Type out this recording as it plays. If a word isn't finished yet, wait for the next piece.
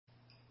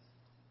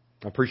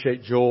I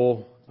appreciate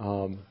Joel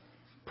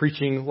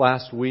preaching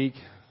last week.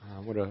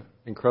 What an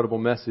incredible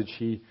message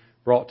he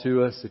brought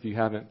to us. If you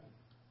haven't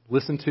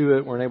listened to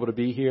it, weren't able to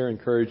be here, I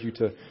encourage you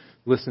to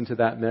listen to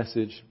that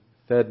message.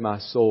 Fed my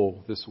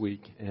soul this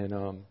week, and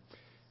I'm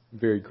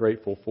very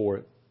grateful for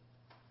it.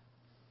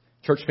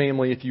 Church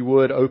family, if you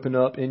would, open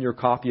up in your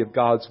copy of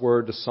God's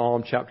Word to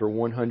Psalm chapter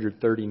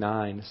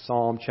 139.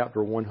 Psalm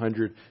chapter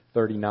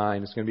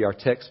 139 is going to be our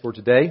text for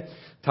today.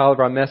 The title of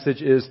our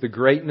message is The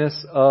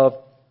Greatness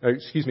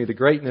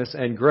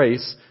and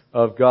Grace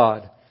of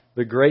God.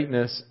 The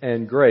Greatness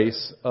and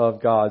Grace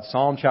of God.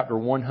 Psalm chapter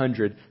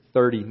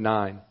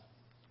 139.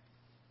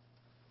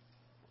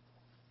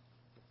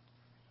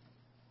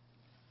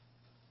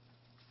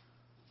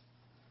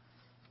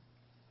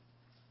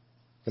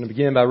 I'm going to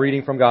begin by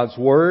reading from God's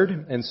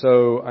Word, and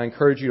so I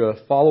encourage you to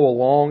follow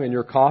along in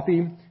your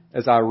copy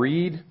as I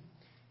read.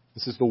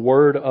 This is the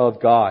Word of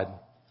God.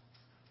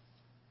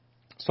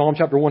 Psalm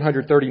chapter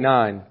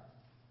 139.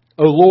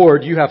 O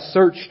Lord, you have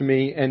searched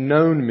me and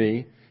known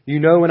me. You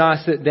know when I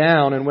sit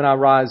down and when I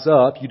rise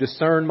up. You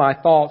discern my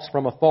thoughts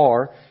from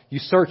afar. You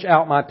search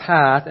out my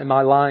path and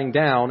my lying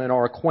down and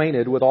are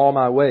acquainted with all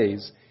my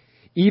ways.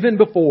 Even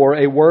before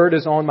a word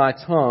is on my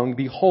tongue,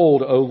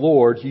 behold, O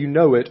Lord, you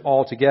know it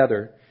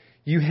altogether.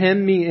 You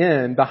hem me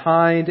in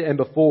behind and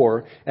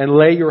before and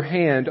lay your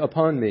hand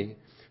upon me.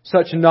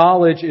 Such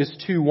knowledge is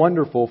too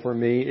wonderful for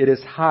me. It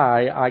is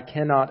high. I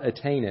cannot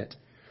attain it.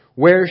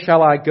 Where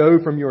shall I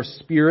go from your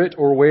spirit,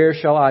 or where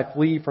shall I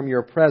flee from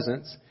your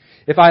presence?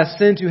 If I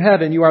ascend to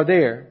heaven, you are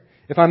there.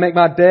 If I make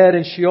my bed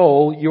in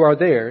Sheol, you are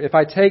there. If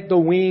I take the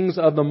wings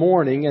of the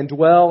morning and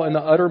dwell in the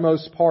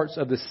uttermost parts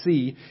of the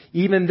sea,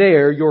 even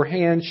there your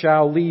hand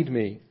shall lead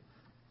me,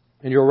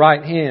 and your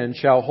right hand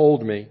shall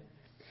hold me.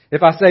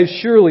 If I say,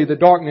 surely the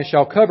darkness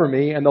shall cover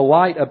me, and the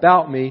light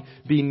about me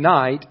be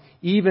night,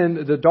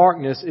 even the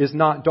darkness is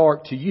not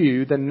dark to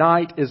you. The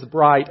night is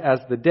bright as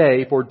the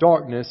day, for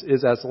darkness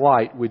is as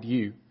light with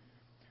you.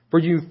 For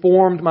you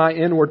formed my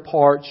inward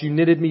parts, you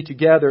knitted me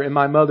together in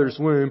my mother's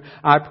womb.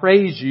 I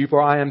praise you,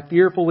 for I am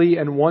fearfully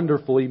and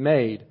wonderfully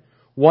made.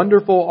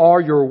 Wonderful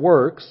are your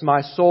works,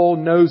 my soul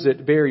knows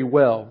it very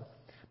well.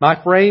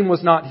 My frame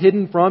was not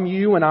hidden from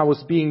you when I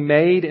was being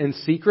made in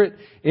secret,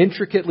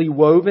 intricately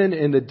woven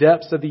in the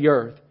depths of the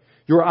earth.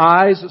 Your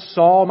eyes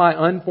saw my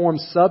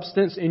unformed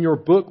substance. In your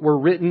book were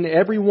written,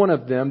 every one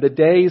of them, the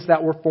days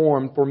that were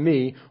formed for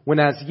me, when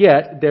as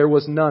yet there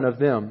was none of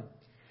them.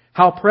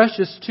 How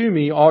precious to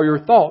me are your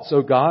thoughts,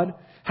 O God!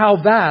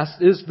 How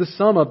vast is the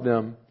sum of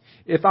them!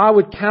 If I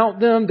would count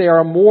them, they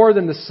are more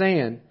than the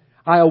sand.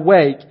 I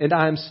awake, and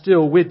I am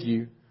still with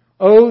you.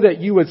 Oh, that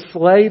you would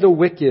slay the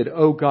wicked,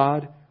 O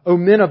God! O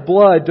men of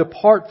blood,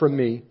 depart from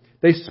me.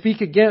 They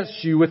speak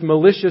against you with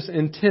malicious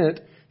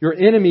intent. Your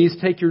enemies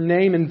take your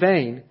name in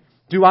vain.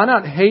 Do I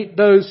not hate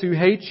those who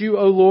hate you,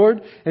 O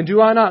Lord? And do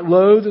I not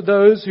loathe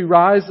those who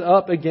rise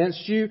up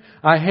against you?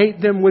 I hate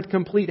them with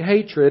complete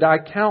hatred. I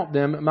count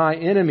them my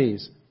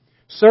enemies.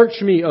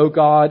 Search me, O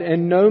God,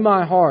 and know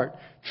my heart.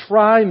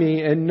 Try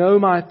me and know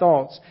my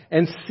thoughts,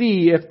 and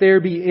see if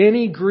there be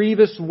any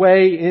grievous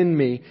way in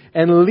me,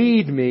 and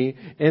lead me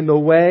in the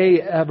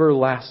way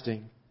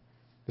everlasting.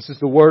 This is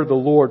the word of the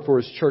Lord for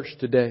His church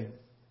today.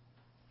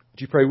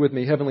 Would you pray with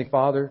me? Heavenly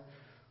Father,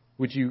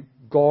 would you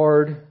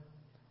guard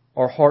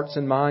our hearts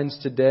and minds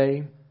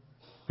today?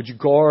 Would you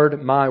guard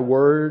my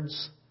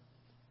words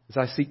as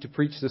I seek to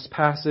preach this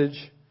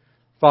passage?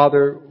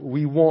 Father,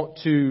 we want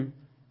to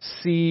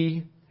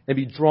see and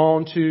be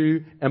drawn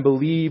to and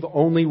believe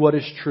only what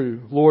is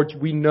true. Lord,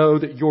 we know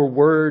that your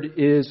word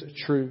is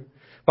true.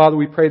 Father,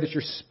 we pray that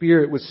your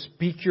Spirit would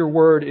speak your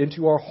word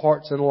into our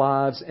hearts and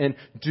lives and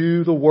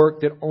do the work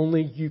that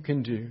only you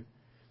can do.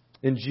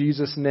 In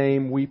Jesus'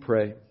 name we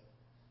pray.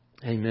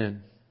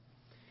 Amen.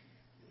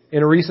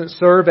 In a recent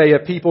survey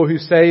of people who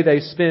say they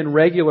spend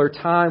regular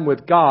time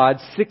with God,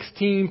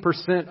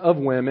 16% of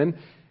women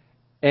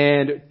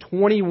and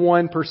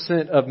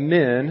 21% of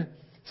men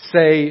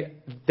say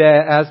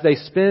that as they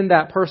spend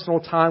that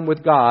personal time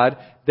with God,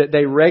 that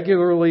they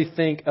regularly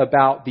think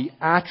about the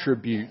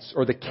attributes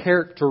or the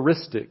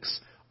characteristics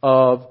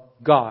of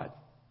God.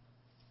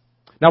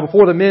 Now,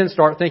 before the men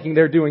start thinking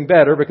they're doing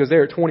better because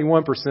they're at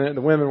 21% and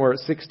the women were at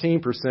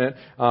 16%,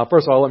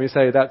 first of all, let me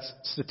say that's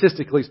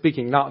statistically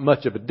speaking not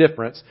much of a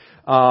difference.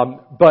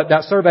 But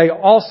that survey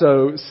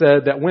also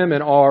said that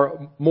women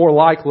are more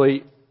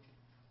likely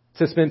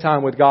to spend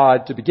time with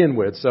God to begin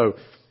with. So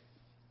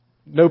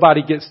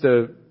nobody gets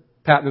to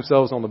pat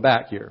themselves on the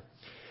back here.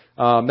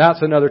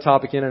 That's another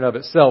topic in and of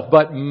itself.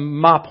 But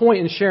my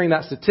point in sharing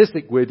that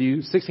statistic with you,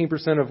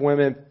 16% of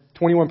women,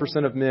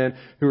 21% of men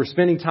who are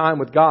spending time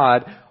with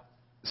God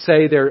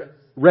say they're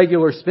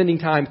regular spending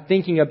time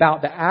thinking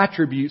about the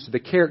attributes, the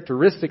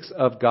characteristics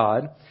of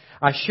God.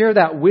 I share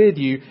that with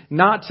you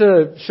not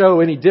to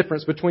show any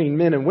difference between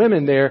men and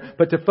women there,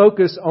 but to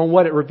focus on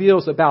what it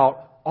reveals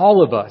about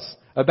all of us,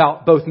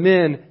 about both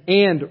men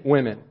and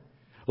women.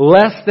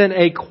 Less than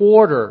a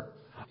quarter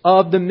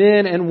of the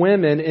men and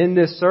women in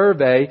this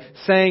survey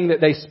saying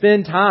that they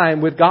spend time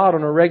with God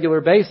on a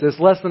regular basis,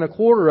 less than a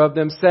quarter of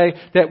them say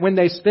that when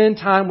they spend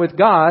time with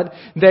God,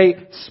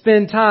 they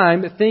spend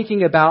time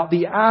thinking about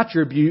the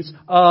attributes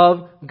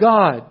of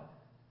God.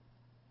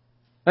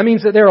 That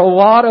means that there are a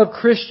lot of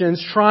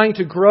Christians trying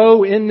to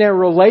grow in their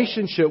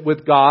relationship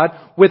with God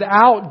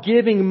without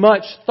giving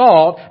much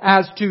thought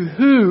as to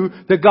who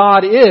the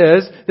God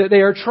is that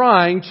they are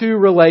trying to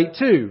relate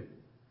to.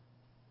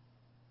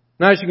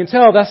 Now, as you can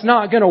tell, that's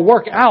not going to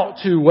work out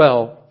too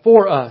well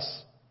for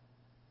us.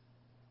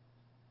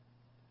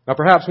 Now,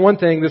 perhaps one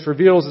thing this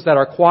reveals is that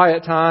our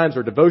quiet times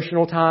or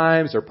devotional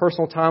times or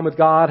personal time with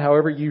God,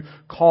 however you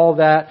call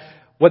that,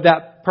 what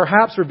that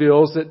perhaps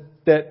reveals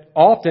that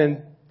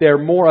often they're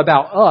more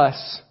about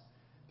us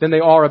than they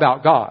are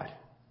about God.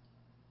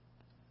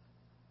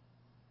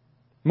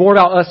 More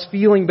about us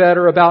feeling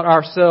better about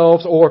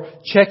ourselves or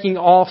checking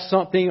off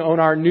something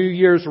on our New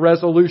Year's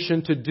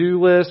resolution to-do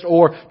list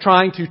or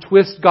trying to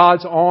twist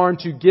God's arm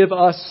to give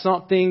us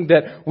something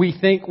that we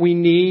think we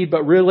need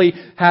but really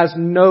has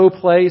no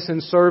place in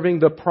serving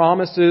the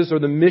promises or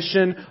the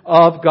mission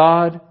of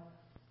God.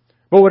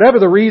 But whatever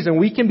the reason,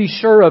 we can be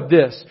sure of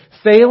this.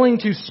 Failing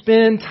to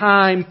spend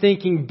time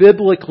thinking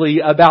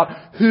biblically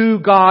about who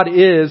God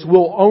is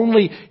will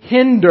only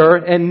hinder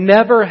and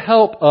never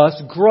help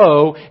us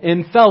grow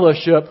in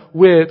fellowship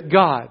with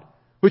God,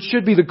 which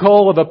should be the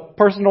goal of a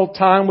personal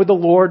time with the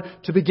Lord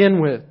to begin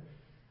with.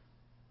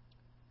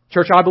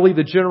 Church, I believe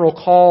the general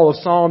call of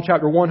Psalm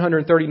chapter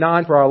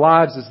 139 for our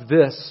lives is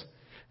this.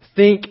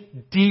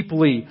 Think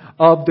deeply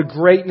of the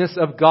greatness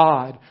of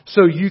God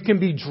so you can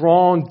be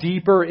drawn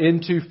deeper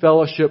into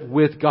fellowship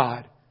with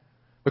God.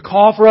 The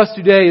call for us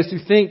today is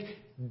to think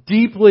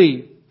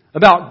deeply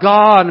about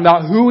God and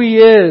about who He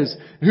is,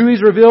 who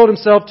He's revealed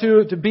Himself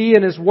to be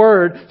in His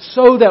Word,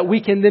 so that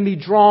we can then be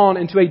drawn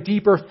into a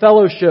deeper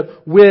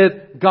fellowship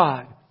with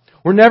God.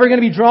 We're never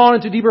going to be drawn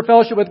into deeper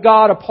fellowship with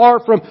God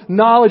apart from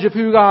knowledge of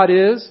who God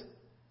is.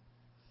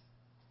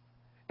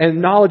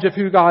 And knowledge of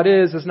who God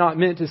is not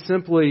meant to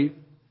simply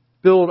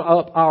build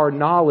up our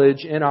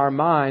knowledge in our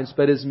minds,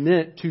 but is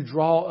meant to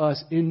draw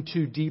us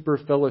into deeper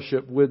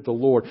fellowship with the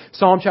Lord.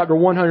 Psalm chapter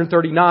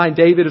 139,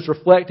 David is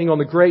reflecting on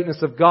the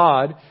greatness of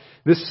God.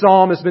 This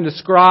psalm has been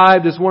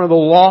described as one of the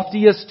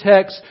loftiest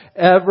texts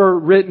ever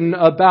written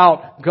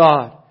about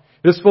God.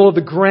 It is full of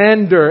the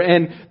grandeur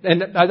and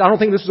I don't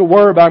think this is a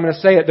word, but I'm going to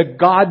say it, the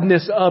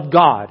godness of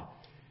God.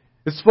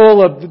 It's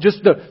full of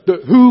just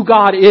the who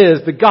God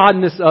is, the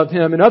godness of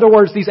Him. In other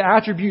words, these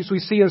attributes we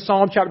see in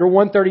Psalm chapter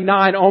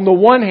 139, on the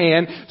one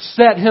hand,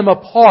 set Him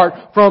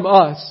apart from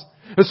us.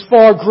 It's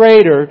far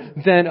greater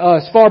than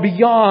us, far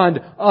beyond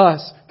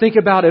us. Think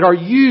about it. Are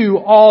you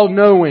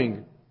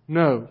all-knowing?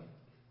 No.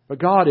 But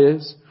God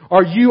is.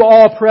 Are you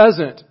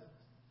all-present?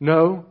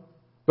 No.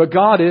 But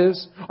God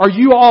is. Are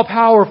you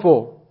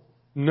all-powerful?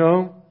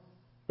 No.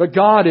 But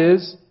God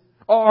is.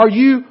 Are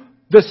you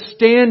the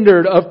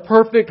standard of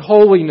perfect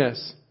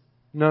holiness?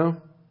 No.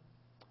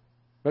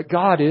 But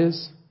God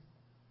is.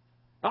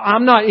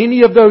 I'm not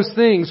any of those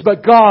things,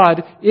 but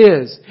God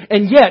is.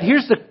 And yet,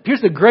 here's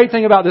the great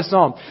thing about this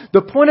psalm.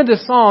 The point of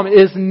this psalm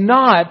is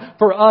not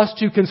for us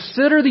to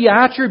consider the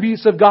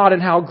attributes of God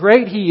and how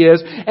great He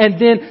is, and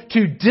then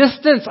to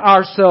distance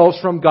ourselves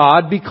from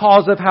God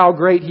because of how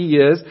great He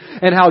is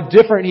and how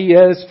different He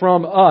is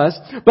from us.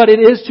 But it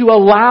is to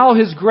allow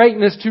His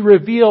greatness to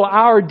reveal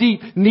our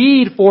deep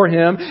need for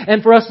Him,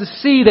 and for us to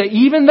see that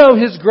even though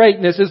His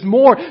greatness is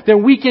more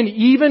than we can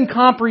even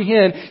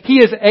comprehend, He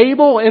is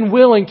able and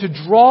willing to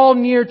draw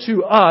near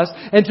to us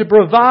and to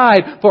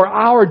provide for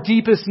our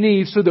deepest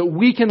needs so that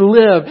we can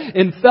live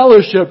in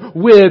fellowship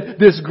with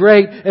this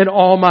great and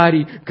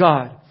almighty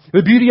God.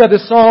 The beauty of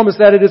this psalm is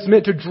that it is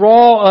meant to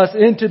draw us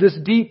into this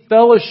deep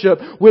fellowship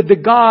with the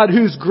God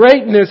whose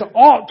greatness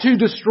ought to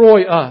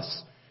destroy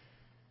us.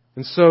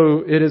 And so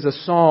it is a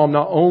psalm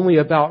not only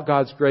about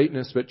God's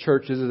greatness, but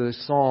church, it is a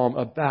psalm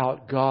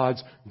about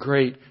God's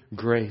great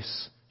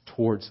grace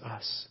towards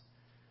us.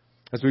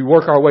 As we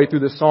work our way through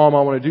this psalm,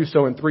 I want to do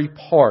so in 3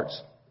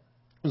 parts.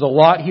 There's a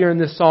lot here in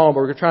this psalm, but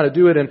we're trying to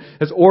do it in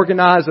as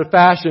organized a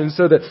fashion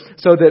so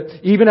that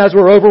even as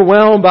we're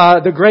overwhelmed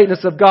by the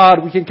greatness of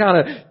God, we can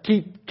kind of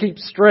keep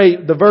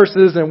straight the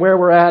verses and where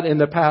we're at in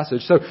the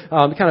passage. So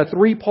kind of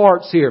 3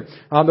 parts here.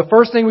 The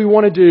first thing we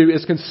want to do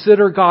is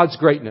consider God's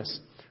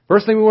greatness.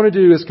 First thing we want to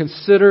do is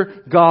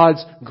consider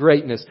God's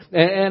greatness.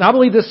 And I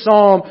believe this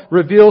psalm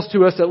reveals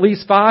to us at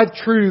least 5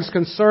 truths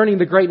concerning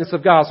the greatness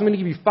of God. So I'm going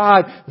to give you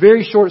 5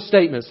 very short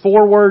statements,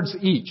 4 words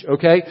each,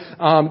 okay,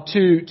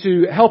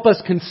 to help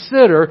us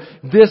consider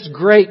this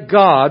great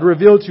God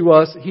revealed to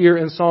us here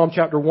in Psalm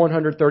chapter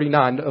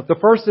 139. The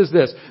first is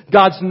this: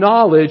 God's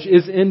knowledge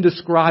is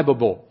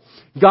indescribable.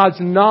 God's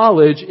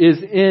knowledge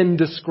is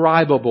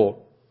indescribable.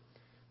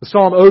 The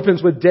psalm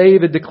opens with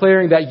David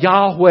declaring that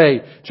Yahweh,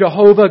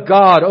 Jehovah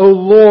God, O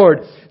Lord,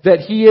 that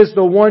He is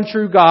the one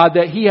true God,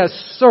 that He has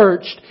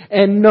searched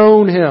and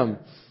known Him.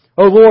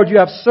 O Lord, You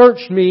have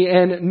searched me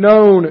and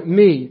known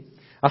me.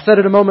 I said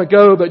it a moment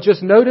ago, but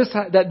just notice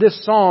that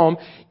this psalm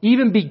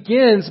even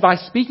begins by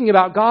speaking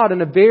about God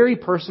in a very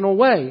personal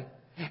way.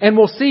 And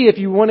we'll see, if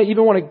you want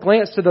to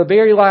glance to the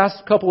very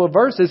last couple of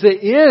verses,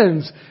 it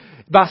ends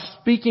by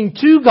speaking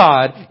to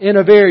God in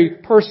a very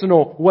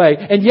personal way.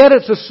 And yet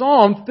it's a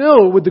psalm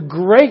filled with the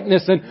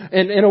greatness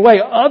and in a way,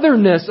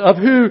 otherness of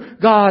who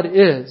God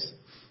is.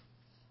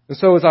 And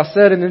so as I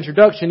said in the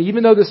introduction,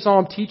 even though this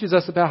psalm teaches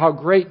us about how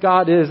great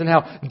God is and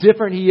how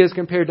different He is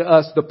compared to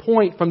us, the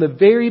point from the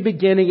very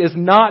beginning is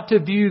not to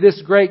view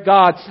this great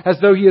God as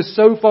though He is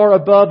so far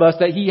above us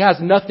that He has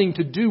nothing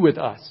to do with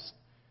us.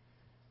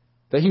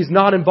 That He's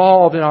not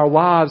involved in our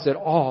lives at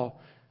all.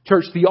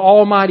 Church, the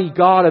Almighty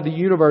God of the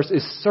universe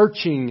is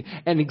searching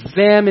and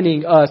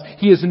examining us.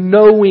 He is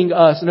knowing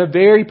us in a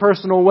very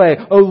personal way.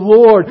 Oh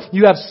Lord,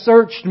 You have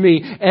searched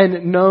me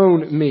and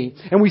known me.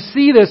 And we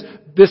see this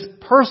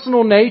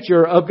personal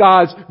nature of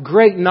God's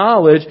great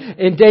knowledge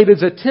in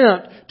David's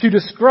attempt to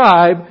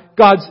describe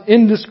God's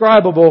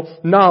indescribable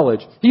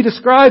knowledge. He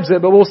describes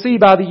it, but we'll see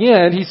by the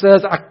end, he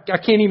says, I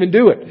can't even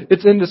do it.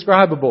 It's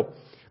indescribable.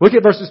 Look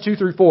at verses 2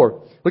 through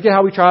 4. Look at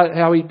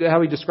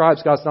how he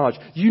describes God's knowledge.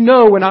 You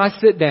know when I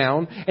sit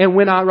down and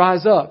when I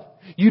rise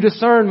up. You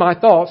discern my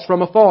thoughts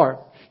from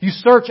afar. You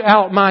search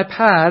out my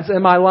paths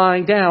and my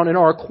lying down and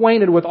are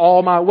acquainted with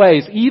all my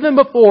ways. Even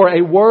before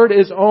a word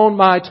is on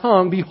my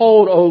tongue,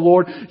 behold, O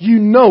Lord, You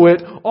know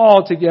it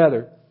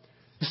altogether.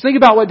 Just think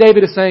about what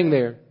David is saying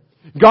there.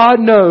 God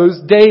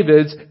knows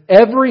David's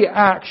every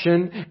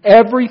action,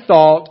 every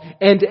thought,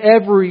 and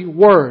every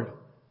word.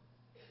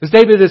 As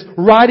David is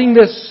writing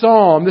this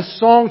psalm, this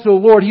song to the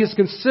Lord, he is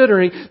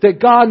considering that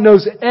God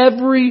knows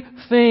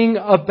everything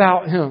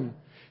about him.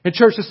 And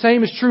church, the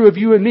same is true of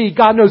you and me.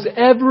 God knows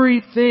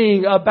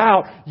everything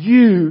about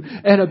you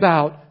and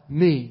about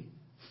me.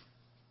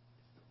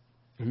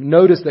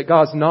 Notice that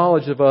God's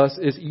knowledge of us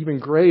is even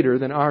greater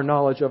than our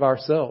knowledge of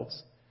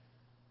ourselves.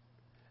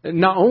 And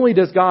not only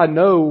does God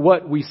know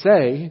what we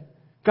say,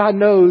 God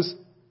knows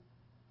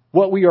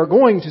what we are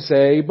going to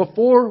say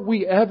before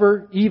we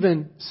ever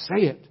even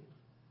say it.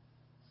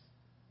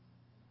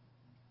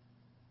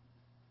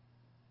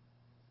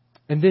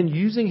 And then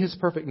using His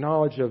perfect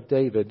knowledge of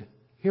David,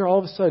 here all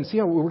of a sudden, see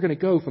how we're going to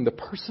go from the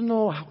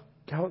personal,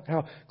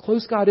 how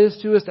close God is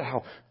to us, to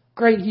how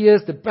great He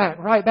is,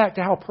 right back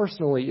to how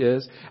personal He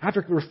is.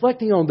 After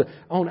reflecting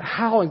on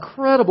how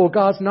incredible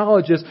God's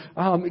knowledge is,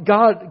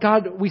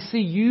 God we see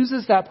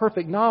uses that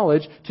perfect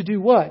knowledge to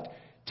do what?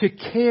 To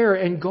care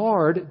and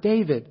guard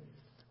David.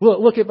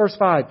 Look at verse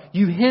 5.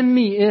 You hem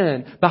me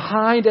in,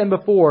 behind and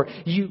before.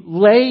 You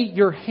lay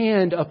Your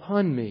hand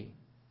upon me.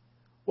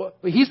 Well,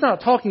 He's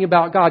not talking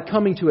about God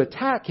coming to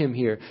attack him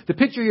here. The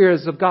picture here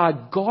is of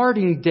God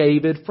guarding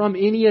David from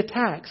any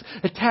attacks.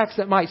 Attacks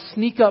that might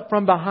sneak up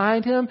from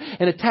behind him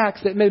and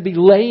attacks that may be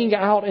laying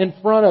out in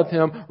front of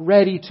him,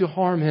 ready to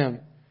harm him.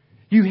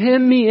 You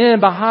hem me in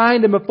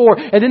behind and before.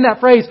 And in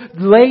that phrase,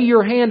 lay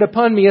Your hand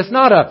upon me, it's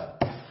not a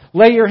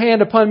lay your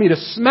hand upon me to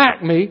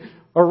smack me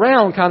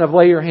around kind of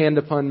lay your hand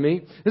upon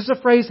me. This is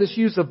a phrase that's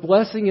used of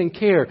blessing and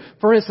care.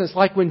 For instance,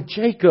 like when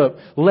Jacob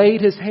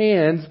laid his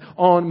hands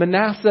on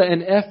Manasseh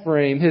and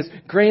Ephraim, his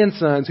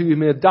grandsons who had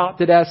been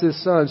adopted as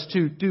his sons,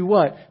 to do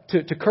what?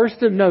 To curse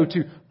them? No,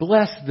 to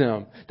bless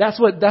them. That's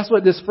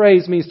what this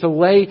phrase means, to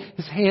lay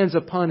his hands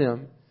upon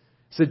him.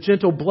 It's a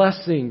gentle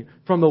blessing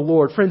from the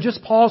Lord. Friend,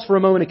 just pause for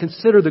a moment and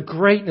consider the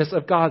greatness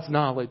of God's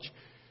knowledge.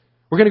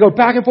 We're going to go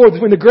back and forth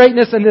between the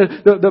greatness and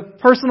the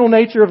personal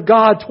nature of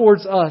God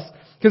towards us.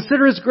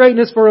 Consider His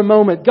greatness for a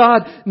moment.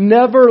 God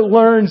never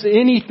learns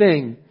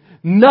anything.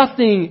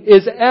 Nothing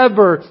is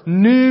ever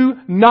new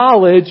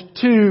knowledge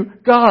to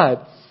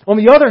God. On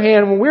the other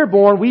hand, when we're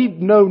born, we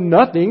know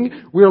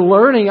nothing. We're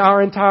learning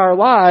our entire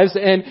lives.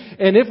 And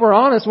if we're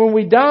honest, when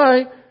we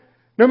die,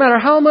 no matter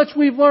how much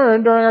we've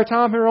learned during our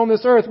time here on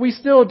this earth, we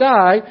still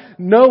die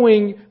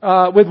knowing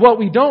with what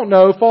we don't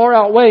know far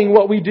outweighing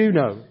what we do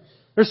know.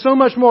 There's so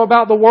much more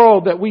about the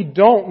world that we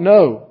don't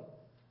know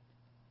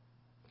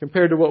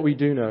compared to what we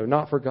do know.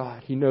 Not for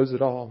God. He knows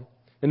it all.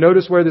 And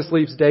notice where this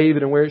leaves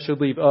David and where it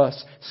should leave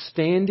us.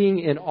 Standing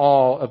in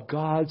awe of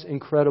God's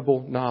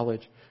incredible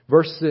knowledge.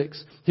 Verse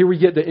 6. Here we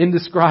get the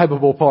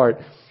indescribable part.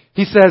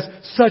 He says,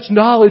 such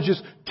knowledge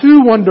is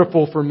too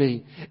wonderful for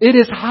me. It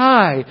is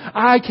high.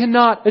 I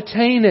cannot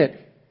attain it.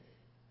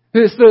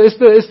 It's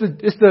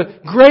the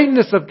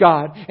greatness of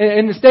God.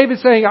 And it's David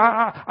saying,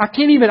 I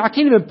can't even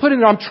put it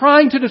in. I'm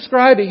trying to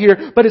describe it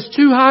here, but it's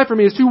too high for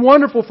me. It's too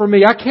wonderful for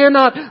me. I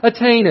cannot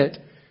attain it.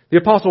 The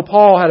Apostle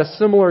Paul had a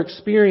similar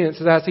experience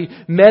as he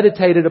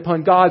meditated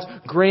upon God's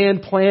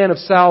grand plan of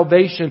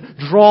salvation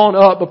drawn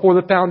up before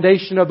the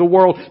foundation of the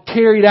world,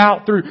 carried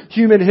out through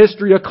human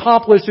history,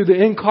 accomplished through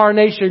the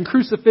incarnation,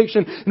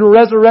 crucifixion, and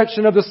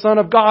resurrection of the Son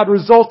of God,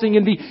 resulting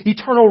in the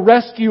eternal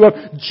rescue of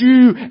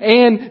Jew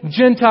and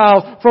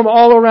Gentile from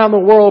all around the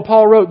world.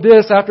 Paul wrote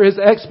this after his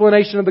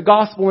explanation of the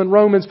gospel in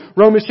Romans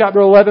chapter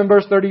 11,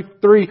 verse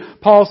 33.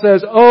 Paul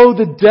says, "Oh,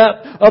 the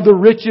depth of the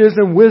riches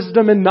and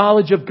wisdom and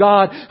knowledge of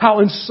God! How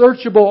unsearchable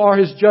are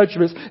His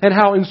judgments and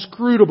how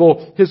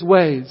inscrutable His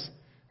ways."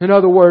 In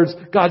other words,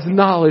 God's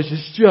knowledge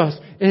is just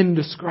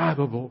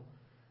indescribable.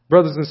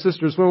 Brothers and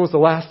sisters, when was the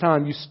last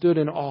time you stood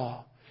in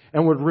awe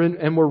and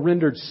were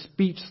rendered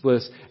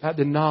speechless at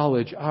the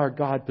knowledge our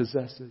God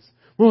possesses?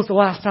 When was the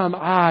last time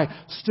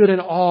I stood in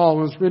awe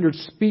and was rendered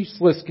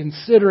speechless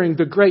considering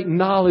the great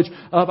knowledge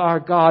of our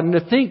God? And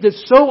to think that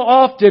so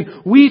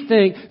often we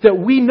think that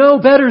we know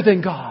better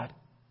than God.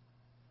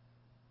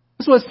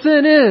 That's what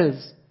sin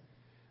is.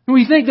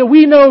 We think that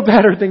we know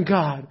better than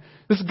God.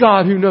 This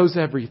God who knows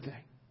everything.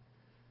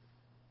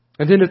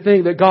 And then to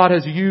think that God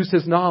has used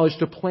His knowledge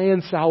to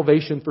plan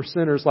salvation for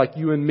sinners like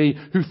you and me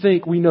who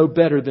think we know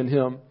better than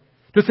Him.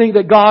 To think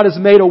that God has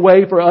made a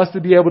way for us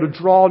to be able to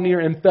draw near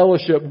in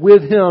fellowship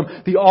with Him,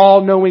 the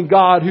all-knowing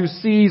God who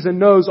sees and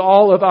knows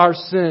all of our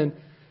sin.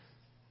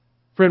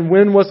 Friend,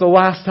 when was the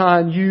last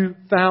time you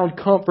found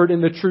comfort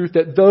in the truth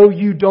that though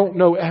you don't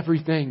know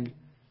everything,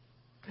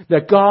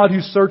 that God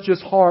who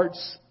searches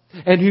hearts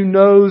and who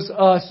knows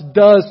us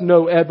does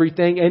know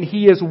everything, and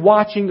He is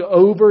watching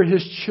over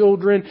His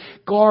children,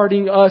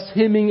 guarding us,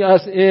 hemming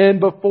us in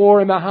before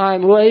and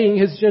behind, laying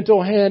His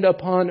gentle hand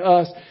upon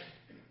us.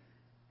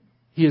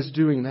 He is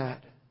doing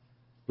that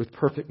with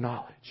perfect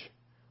knowledge,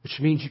 which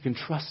means you can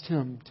trust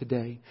Him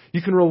today.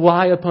 You can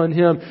rely upon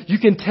Him. You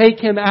can take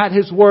Him at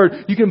His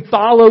word. You can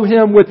follow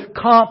Him with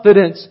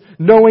confidence,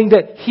 knowing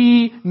that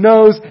He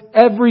knows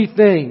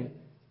everything.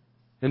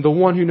 And the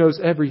one who knows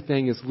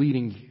everything is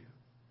leading you.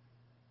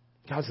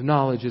 God's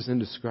knowledge is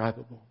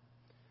indescribable.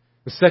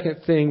 The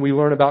second thing we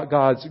learn about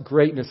God's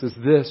greatness is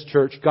this,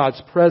 church.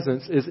 God's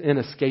presence is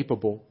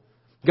inescapable.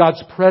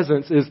 God's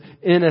presence is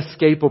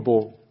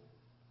inescapable.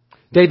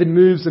 David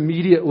moves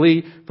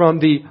immediately from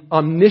the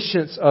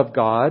omniscience of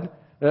God.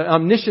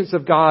 Omniscience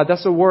of God,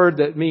 that's a word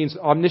that means,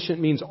 omniscient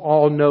means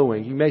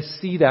all-knowing. You may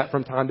see that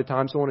from time to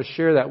time, so I want to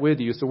share that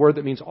with you. It's a word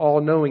that means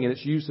all-knowing, and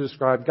it's used to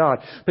describe God.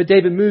 But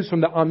David moves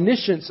from the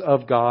omniscience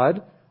of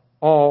God,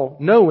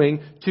 all-knowing,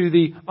 to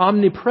the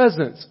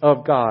omnipresence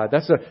of God.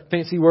 That's a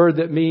fancy word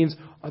that means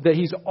that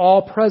He's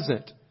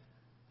all-present.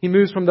 He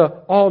moves from the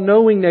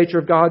all-knowing nature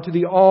of God to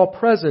the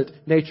all-present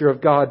nature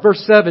of God.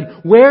 Verse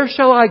 7, where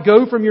shall I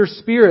go from your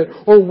spirit?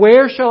 Or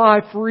where shall I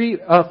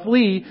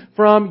flee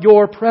from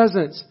your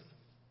presence?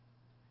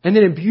 And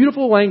then in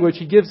beautiful language,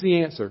 he gives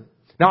the answer.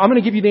 Now I'm going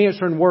to give you the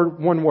answer in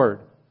one word.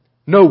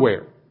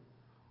 Nowhere.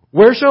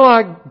 Where shall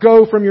I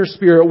go from your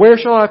spirit? Where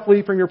shall I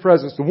flee from your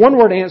presence? The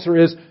one-word answer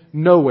is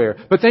nowhere.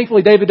 But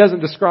thankfully, David doesn't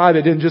describe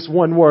it in just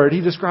one word.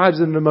 He describes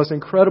it in the most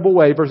incredible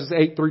way, verses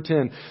 8 through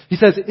 10. He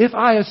says, if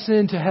I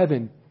ascend to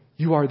heaven,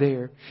 you are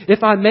there.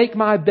 If I make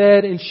my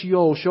bed in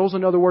Sheol, Sheol's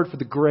another word for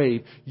the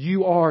grave,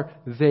 you are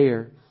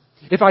there.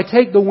 If I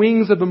take the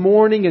wings of the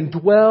morning and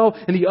dwell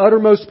in the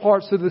uttermost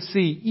parts of the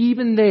sea,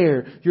 even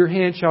there your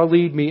hand shall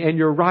lead me and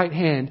your right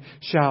hand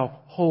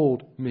shall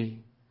hold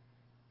me.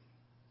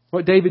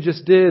 What David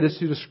just did is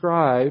to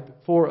describe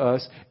for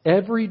us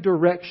every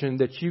direction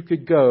that you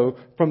could go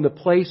from the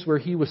place where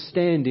he was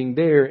standing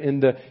there in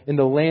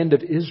the land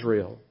of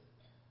Israel.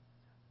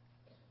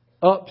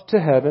 Up to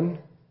heaven,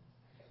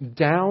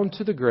 down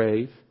to the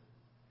grave,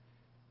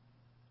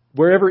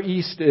 wherever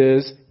east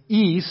is,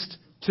 east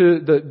to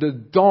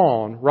the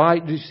dawn,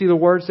 right? Do you see the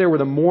words there where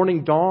the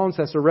morning dawns?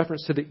 That's a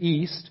reference to the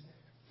east.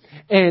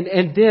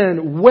 And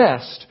then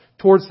west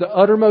towards the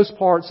uttermost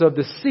parts of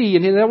the sea,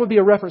 and that would be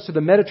a reference to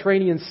the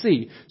Mediterranean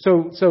Sea.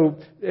 So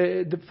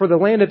for the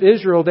land of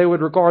Israel, they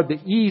would regard the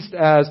east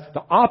as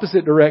the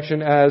opposite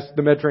direction as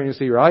the Mediterranean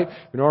Sea, right?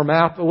 You know our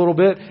map a little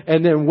bit,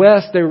 and then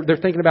west, they're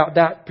thinking about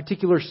that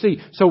particular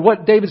sea. So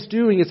what David's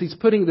doing is he's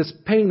painting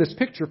this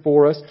picture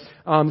for us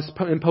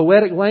in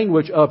poetic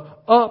language of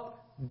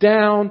up,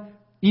 down,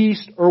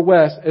 east or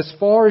west, as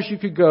far as you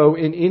could go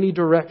in any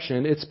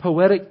direction. It's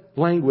poetic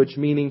language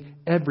meaning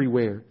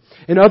everywhere.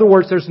 In other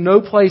words, there's no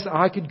place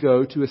I could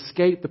go to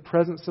escape the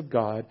presence of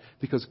God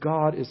because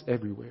God is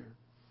everywhere.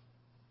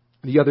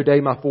 The other day,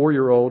 my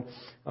 4-year-old,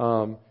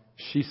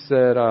 she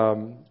said,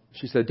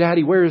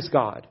 Daddy, where is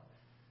God?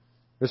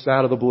 Just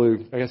out of the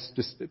blue. I guess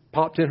just it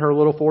popped in her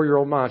little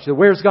 4-year-old mind. She said,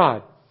 where's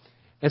God?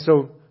 And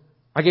so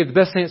I gave the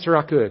best answer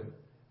I could.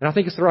 And I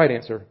think it's the right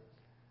answer.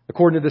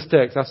 According to this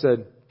text, I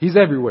said, He's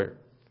everywhere.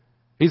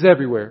 He's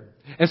everywhere.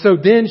 And so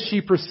then she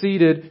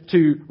proceeded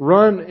to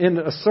run in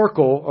a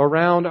circle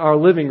around our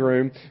living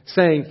room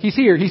saying, He's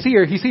here, He's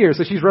here, He's here.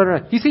 So she's running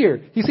around, He's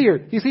here, He's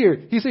here, He's here,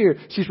 He's here.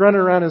 She's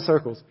running around in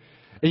circles.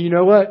 And you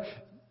know what?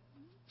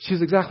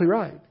 She's exactly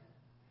right.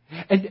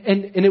 And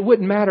it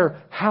wouldn't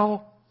matter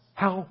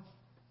how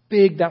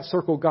big that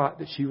circle got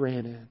that she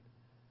ran in.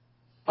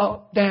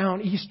 Up,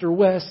 down, east or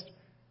west.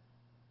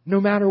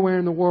 No matter where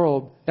in the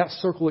world that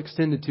circle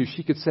extended to,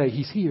 she could say,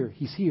 He's here,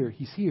 He's here,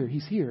 He's here,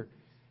 He's here.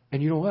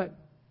 And you know what?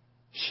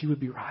 She would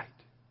be right.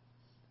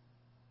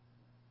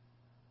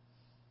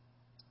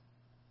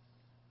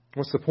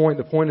 What's the point?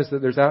 The point is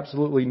that there's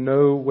absolutely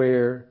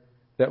nowhere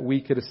that we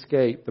could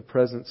escape the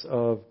presence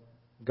of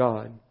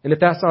God. And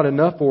if that's not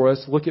enough for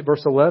us, look at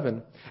verse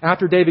 11.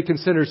 After David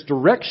considers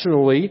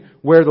directionally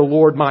where the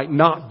Lord might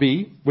not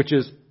be, which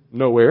is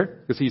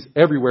nowhere, because He's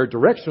everywhere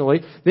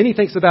directionally, then he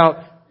thinks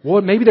about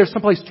Well, maybe there's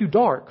someplace too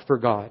dark for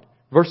God.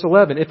 Verse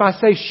 11, if I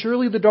say,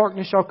 surely the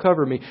darkness shall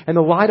cover me, and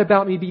the light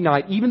about me be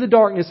night, even the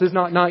darkness is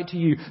not night to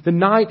you. The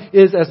night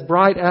is as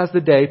bright as the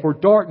day, for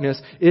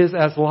darkness is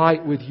as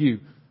light with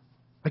you.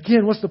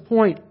 Again, what's the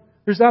point?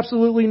 There's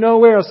absolutely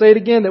nowhere, I'll say it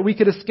again, that we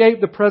could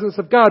escape the presence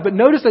of God. But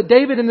notice that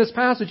David in this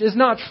passage is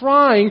not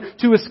trying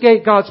to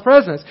escape God's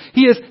presence.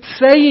 He is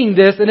saying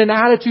this in an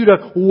attitude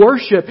of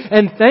worship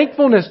and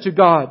thankfulness to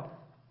God.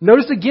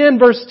 Notice again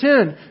verse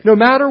 10. No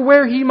matter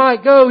where he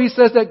might go, he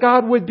says that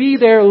God would be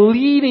there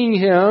leading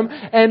him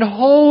and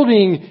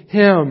holding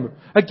him.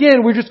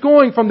 Again, we're just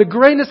going from the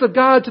greatness of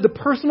God to the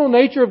personal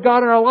nature of God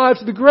in our lives,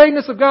 to the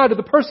greatness of God to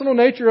the personal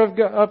nature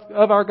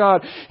of our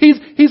God.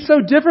 He's so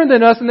different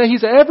than us in that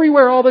He's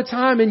everywhere all the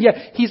time, and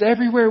yet He's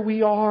everywhere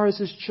we are as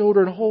His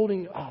children,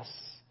 holding us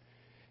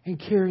and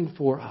caring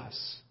for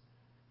us.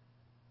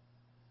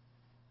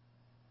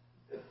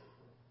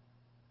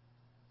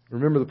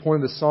 Remember, the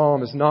point of the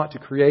psalm is not to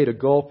create a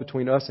gulf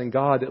between us and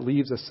God that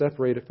leaves us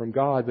separated from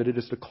God, but it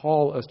is to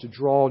call us to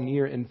draw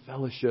near in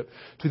fellowship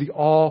to the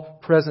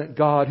all-present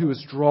God who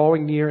is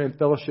drawing near in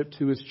fellowship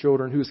to His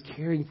children, who is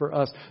caring for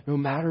us no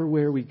matter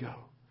where we go.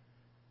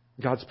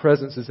 God's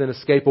presence is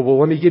inescapable.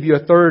 Let me give you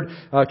a third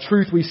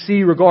truth we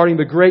see regarding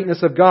the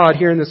greatness of God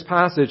here in this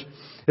passage.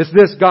 It's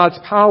this: God's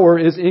power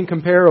is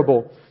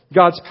incomparable.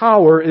 God's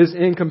power is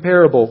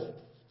incomparable.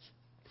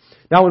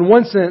 Now, in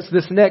one sense,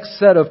 this next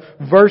set of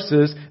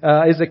verses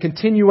is a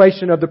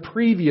continuation of the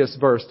previous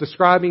verse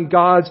describing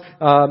God's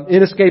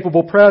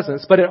inescapable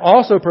presence, but it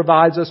also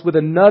provides us with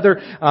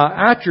another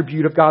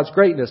attribute of God's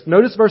greatness.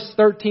 Notice verse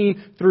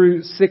 13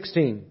 through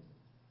 16.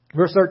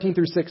 Verse 13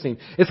 through 16.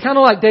 It's kind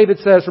of like David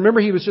says, remember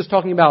he was just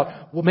talking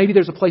about, well, maybe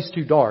there's a place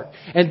too dark.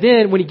 And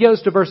then when he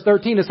goes to verse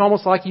 13, it's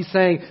almost like he's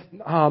saying,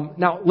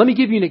 now let me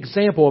give you an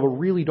example of a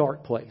really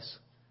dark place.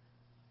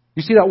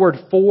 You see that word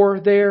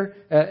for there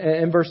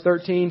in verse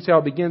 13? See how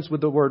it begins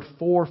with the word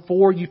for?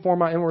 For you form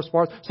my innermost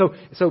parts.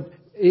 So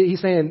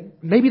he's saying,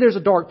 maybe there's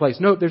a dark place.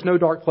 No, there's no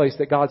dark place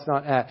that God's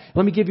not at.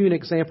 Let me give you an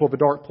example of a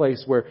dark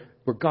place where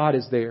God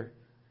is there.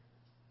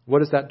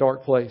 What is that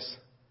dark place?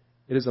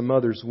 It is a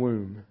mother's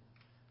womb.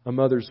 A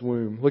mother's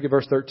womb. Look at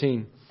verse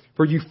 13.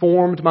 For you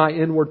formed my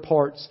inward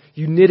parts.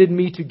 You knitted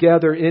me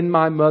together in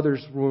my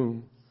mother's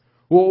womb.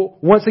 Well,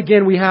 once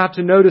again, we have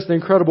to notice the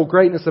incredible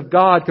greatness of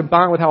God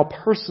combined with how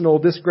personal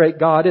this great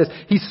God is.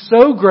 He's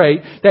so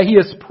great that He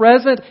is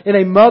present in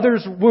a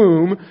mother's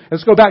womb.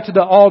 Let's go back to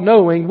the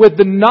all-knowing, with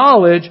the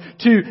knowledge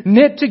to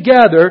knit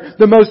together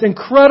the most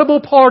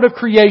incredible part of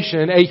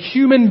creation, a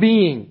human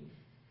being.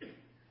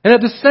 And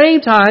at the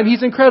same time,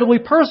 He's incredibly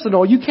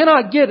personal. You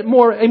cannot get a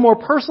more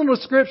personal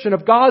description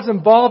of God's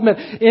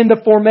involvement in the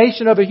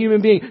formation of a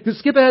human being. Just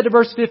skip ahead to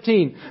verse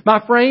 15.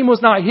 My frame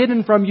was not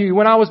hidden from you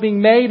when I was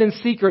being made in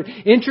secret,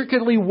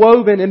 intricately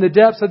woven in the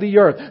depths of the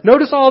earth.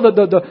 Notice all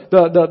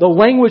the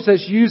language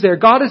that's used there.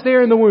 God is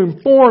there in the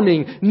womb,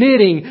 forming,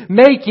 knitting,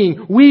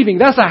 making, weaving.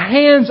 That's a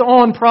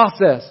hands-on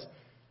process.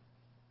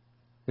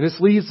 And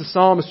this leads the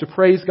psalmist to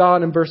praise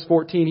God in verse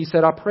 14. He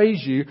said, I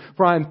praise you,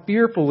 for I am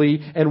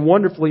fearfully and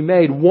wonderfully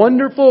made.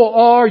 Wonderful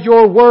are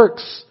your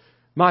works.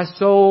 My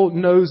soul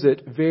knows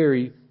it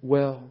very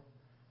well.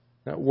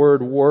 That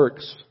word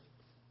works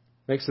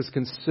makes us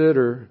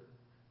consider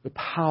the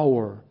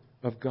power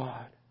of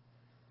God.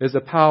 It is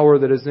a power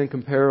that is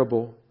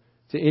incomparable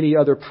to any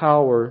other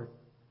power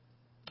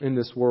in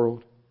this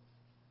world.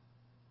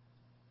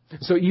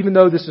 So even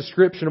though this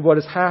description of what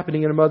is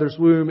happening in a mother's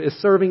womb is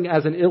serving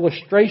as an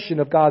illustration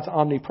of God's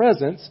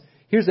omnipresence,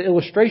 here's the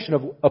illustration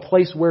of a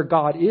place where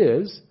God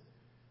is.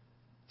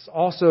 It's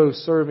also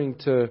serving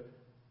to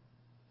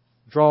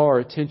draw our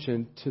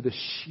attention to the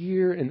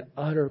sheer and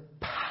utter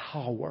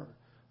power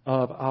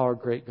of our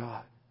great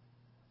God.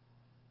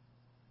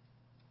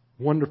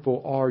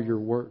 Wonderful are your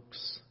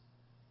works.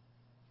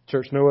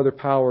 Church, no other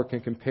power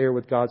can compare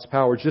with God's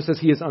power. Just as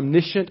He is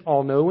omniscient,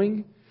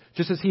 all-knowing,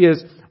 just as He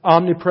is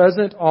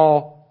omnipresent,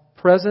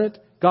 all-present,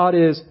 God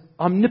is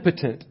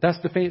omnipotent.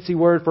 That's the fancy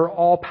word for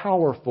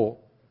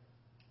all-powerful.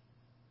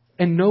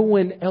 And no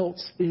one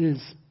else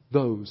is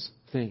those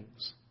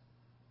things.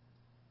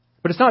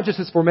 But it's not just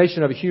His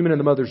formation of a human in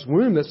the mother's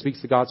womb that speaks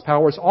to God's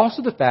power. It's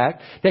also the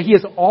fact that He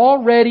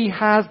already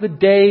has the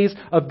days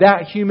of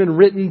that human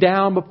written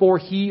down before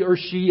he or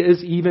she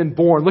is even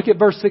born. Look at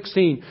verse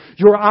 16.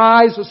 Your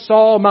eyes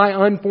saw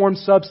my unformed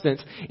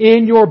substance.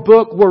 In your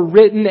book were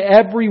written,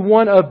 every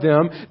one of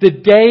them, the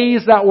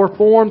days that were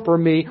formed for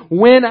me,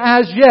 when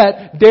as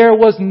yet there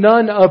was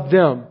none of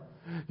them.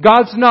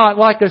 God's not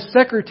like a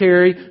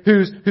secretary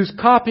who's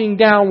copying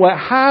down what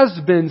has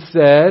been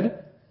said.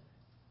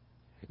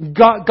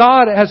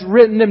 God has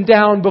written them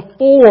down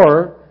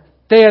before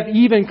they have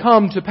even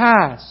come to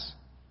pass.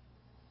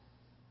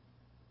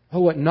 Oh,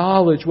 what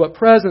knowledge, what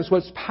presence,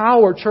 what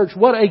power, church,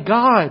 what a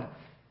God.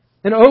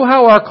 And oh,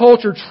 how our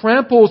culture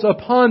tramples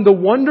upon the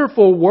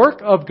wonderful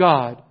work of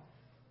God.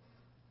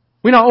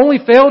 We not only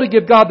fail to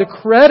give God the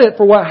credit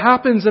for what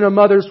happens in a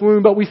mother's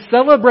womb, but we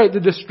celebrate the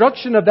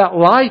destruction of that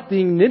life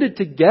being knitted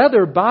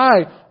together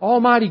by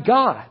Almighty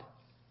God.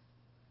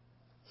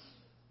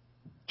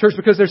 Church,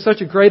 because there's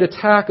such a great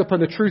attack upon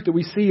the truth that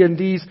we see in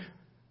these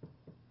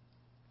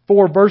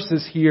 4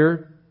 verses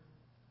here,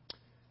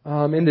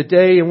 in the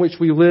day in which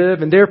we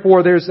live, and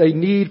therefore there's a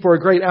need for a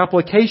great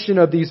application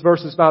of these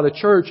verses by the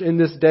church in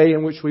this day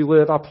in which we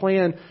live. I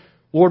plan,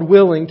 Lord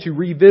willing, to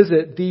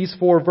revisit these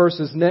 4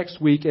 verses next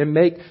week and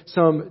make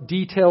some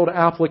detailed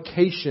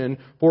application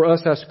for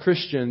us as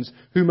Christians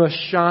who must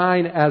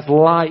shine as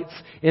lights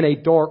in a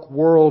dark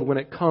world when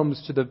it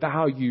comes to the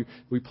value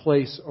we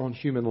place on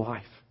human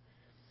life.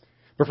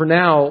 But for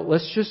now,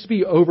 let's just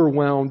be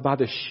overwhelmed by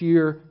the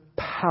sheer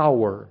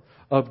power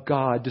of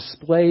God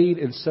displayed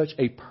in such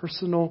a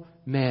personal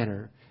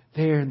manner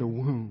there in the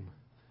womb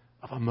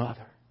of a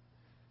mother.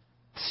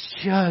 It's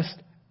just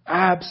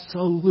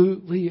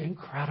absolutely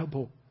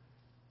incredible.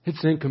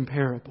 It's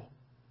incomparable.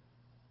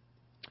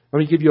 Let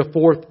me give you a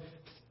 4th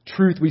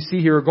truth we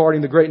see here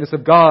regarding the greatness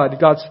of God.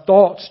 God's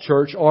thoughts,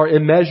 church, are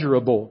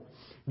immeasurable.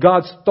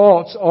 God's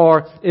thoughts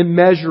are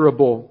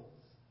immeasurable.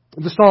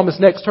 The psalmist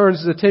next turns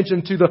his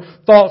attention to the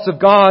thoughts of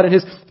God, and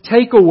his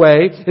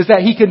takeaway is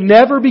that he could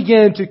never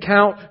begin to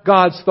count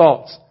God's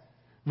thoughts.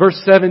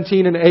 Verse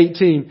 17 and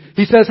 18.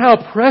 He says, "How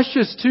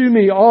precious to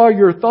me are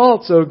your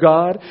thoughts, O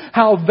God!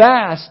 How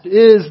vast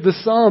is the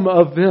sum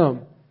of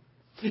them!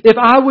 If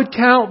I would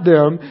count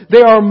them,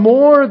 they are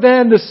more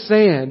than the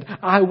sand.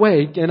 I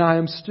wake and I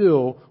am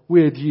still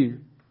with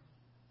you."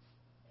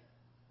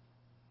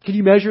 Can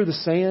you measure the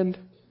sand?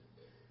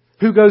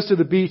 Who goes to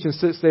the beach and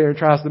sits there and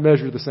tries to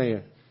measure the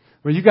sand?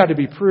 Well, you've got to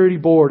be pretty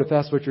bored if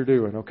that's what you're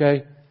doing,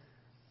 okay?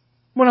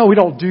 Well, no, we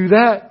don't do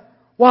that.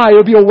 Why? It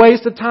would be a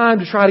waste of time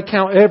to try to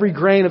count every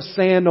grain of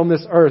sand on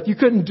this earth. You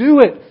couldn't do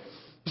it.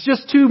 It's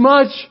just too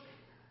much.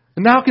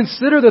 And now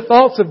consider the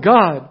thoughts of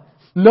God.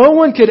 No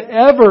one could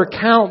ever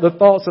count the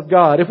thoughts of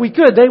God. If we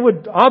could, they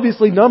would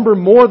obviously number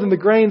more than the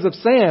grains of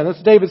sand.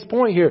 That's David's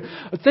point here.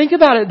 But think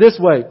about it this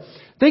way.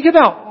 Think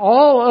about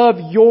all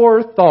of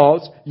your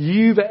thoughts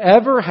you've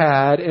ever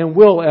had and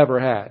will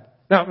ever have.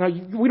 Now,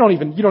 you don't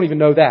even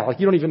know that.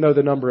 Like, you don't even know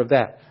the number of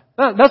that.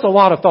 That's a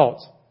lot of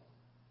thoughts.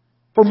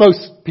 For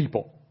most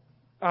people.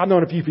 I've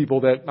known a few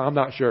people that I'm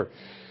not sure.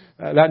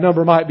 That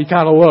number might be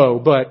kind of low,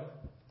 but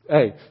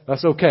hey,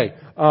 that's okay.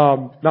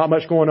 Not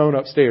much going on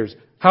upstairs.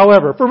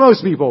 However, for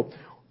most people,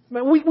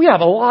 we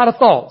have a lot of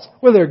thoughts.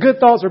 Whether they're good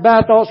thoughts or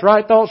bad thoughts,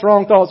 right thoughts,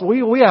 wrong thoughts.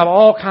 We have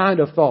all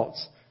kind of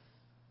thoughts.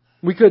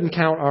 We couldn't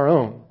count our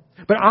own.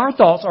 But our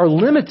thoughts are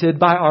limited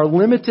by our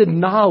limited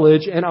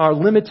knowledge and our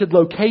limited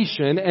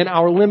location and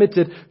our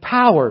limited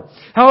power.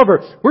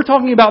 However, we're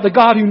talking about the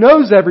God who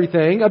knows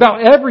everything,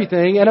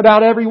 and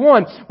about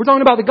everyone. We're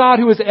talking about the God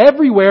who is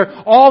everywhere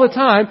all the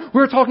time.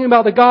 We're talking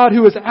about the God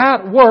who is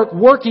at work,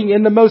 working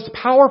in the most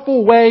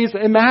powerful ways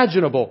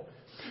imaginable.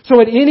 So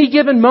at any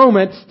given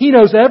moment, He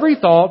knows every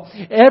thought,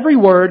 every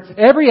word,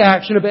 every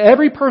action of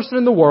every person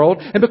in the world.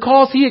 And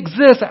because He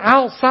exists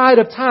outside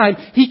of time,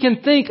 He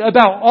can think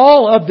about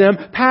all of them,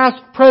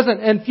 past,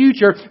 present, and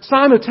future,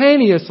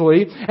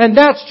 simultaneously. And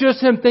that's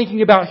just Him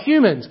thinking about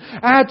humans.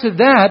 Add to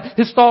that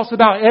His thoughts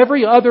about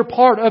every other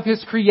part of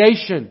His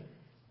creation,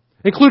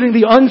 including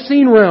the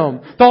unseen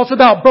realm, thoughts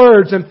about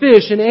birds and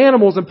fish and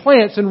animals and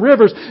plants and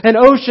rivers and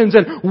oceans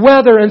and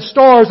weather and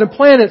stars and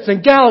planets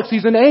and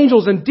galaxies and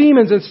angels and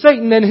demons and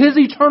Satan and His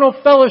eternal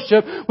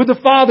fellowship with the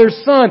Father,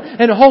 Son,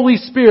 and Holy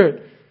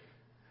Spirit.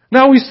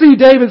 Now we see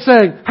David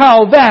saying,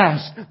 how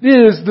vast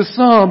is the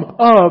sum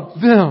of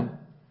them.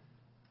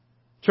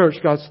 Church,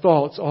 God's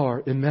thoughts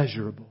are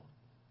immeasurable.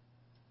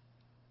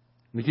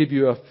 Let me give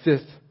you a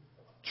 5th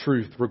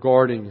truth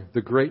regarding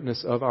the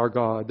greatness of our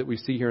God that we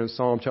see here in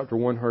Psalm chapter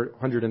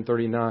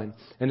 139.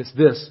 And it's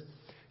this: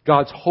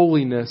 God's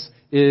holiness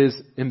is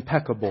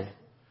impeccable.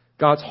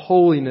 God's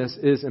holiness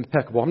is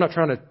impeccable. I'm not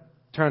trying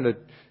to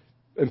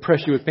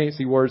impress you with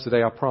fancy words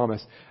today, I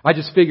promise. I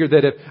just figured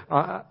that if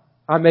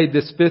I made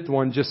this 5th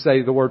one just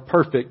say the word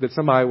perfect, that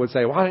somebody would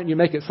say, why didn't you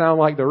make it sound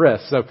like the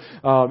rest? So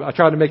I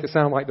tried to make it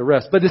sound like the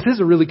rest. But this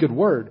is a really good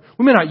word.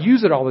 We may not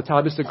use it all the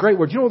time. It's a great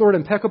word. Do you know what the word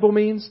impeccable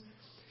means?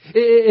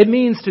 It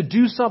means to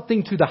do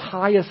something to the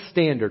highest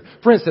standard.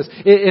 For instance,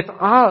 if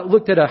I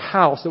looked at a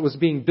house that was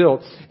being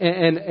built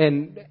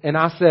and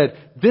I said,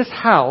 this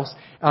house,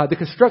 the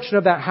construction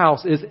of that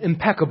house is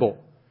impeccable.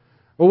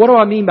 Well, what do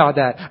I mean by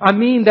that? I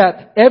mean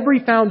that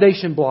every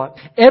foundation block,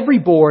 every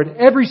board,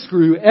 every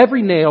screw,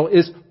 every nail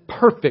is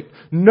perfect.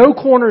 No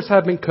corners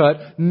have been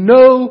cut.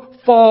 No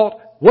fault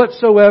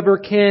whatsoever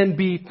can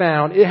be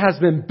found. It has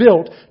been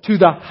built to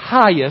the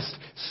highest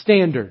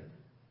standard.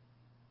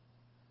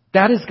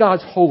 That is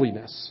God's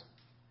holiness.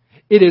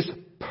 It is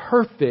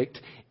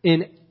perfect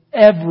in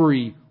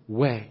every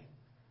way.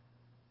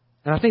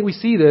 And I think we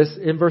see this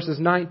in verses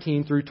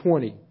 19 through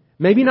 20.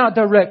 Maybe not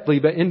directly,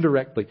 but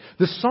indirectly.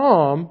 The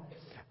Psalm,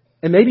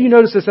 and maybe you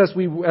noticed this as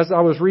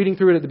I was reading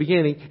through it at the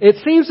beginning, it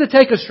seems to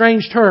take a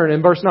strange turn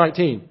in verse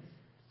 19.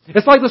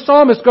 It's like the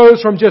psalmist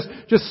goes from just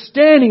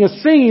standing and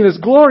singing this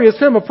glorious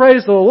hymn of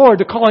praise to the Lord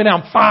to calling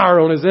down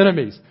fire on his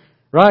enemies.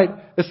 Right?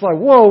 It's like,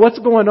 whoa, what's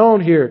going on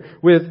here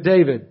with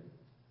David?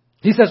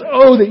 He says,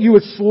 "Oh, that you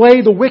would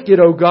slay the wicked,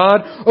 O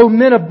God. O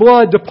men of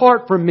blood,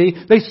 depart from me.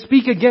 They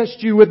speak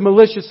against you with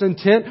malicious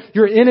intent.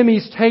 Your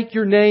enemies take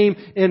your name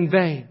in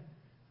vain."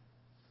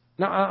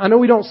 Now, I know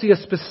we don't see a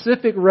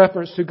specific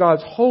reference to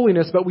God's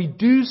holiness, but we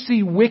do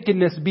see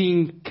wickedness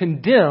being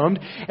condemned,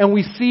 and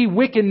we see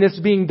wickedness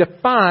being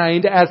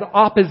defined as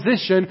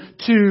opposition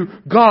to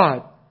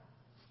God.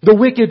 The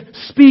wicked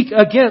speak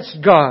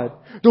against God.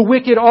 The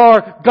wicked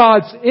are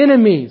God's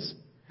enemies.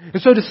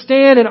 And so to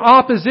stand in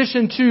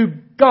opposition to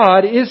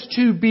God is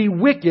to be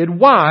wicked.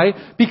 Why?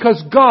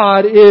 Because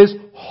God is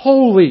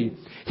holy.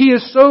 He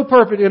is so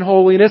perfect in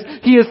holiness.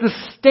 He is the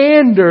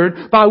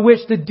standard by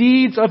which the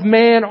deeds of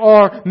man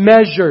are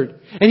measured.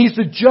 And He's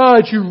the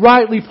judge who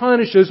rightly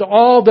punishes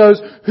all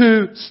those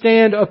who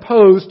stand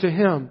opposed to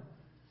Him.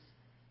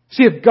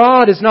 See, if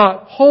God is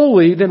not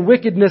holy, then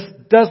wickedness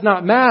does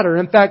not matter.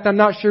 In fact, I'm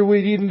not sure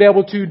we'd even be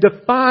able to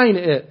define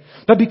it.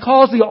 But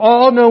because the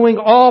all-knowing,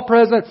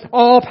 all-present,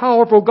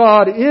 all-powerful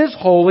God is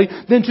holy,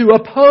 then to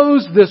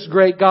oppose this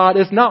great God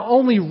is not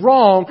only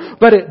wrong,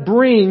 but it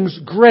brings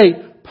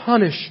great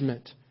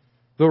punishment.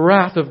 The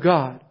wrath of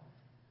God.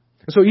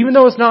 So even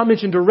though it's not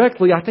mentioned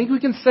directly, I think we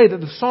can say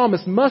that the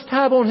psalmist must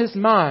have on his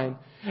mind,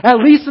 at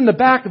least in the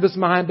back of his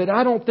mind, but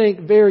I don't think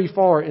very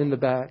far in the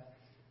back,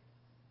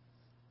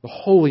 the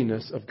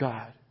holiness of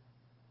God.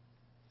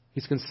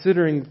 He's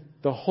considering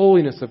the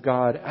holiness of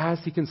God as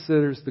he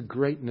considers the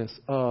greatness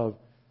of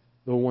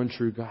the one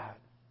true God.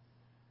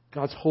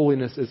 God's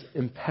holiness is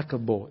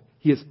impeccable.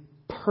 He is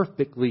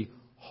perfectly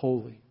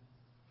holy.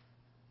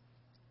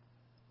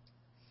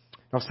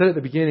 I said at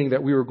the beginning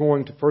that we were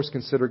going to first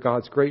consider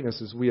God's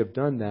greatness as we have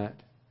done that.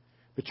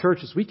 But church,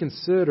 as we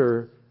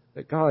consider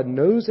that God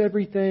knows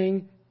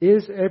everything,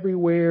 is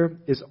everywhere,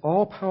 is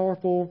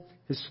all-powerful,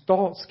 His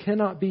thoughts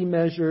cannot be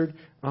measured,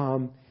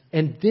 and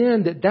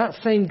then that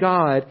same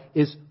God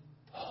is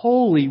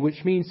holy,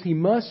 which means He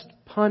must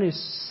punish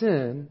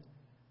sin,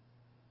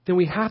 then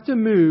we have to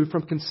move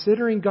from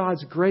considering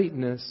God's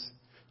greatness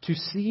to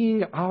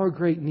seeing our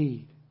great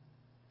need.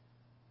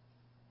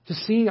 To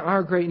seeing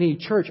our great need.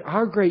 Church,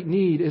 our great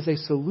need is a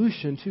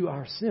solution to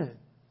our sin.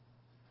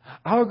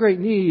 Our great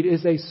need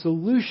is a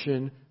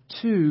solution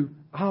to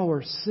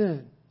our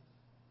sin.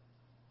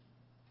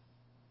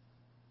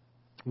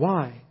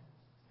 Why?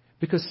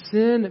 Because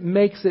sin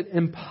makes it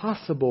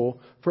impossible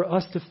for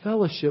us to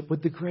fellowship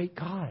with the great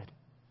God.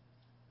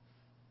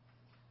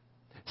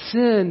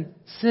 Sin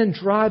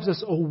drives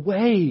us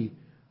away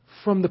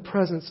from the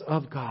presence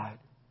of God.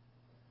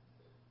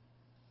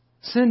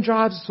 Sin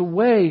drives us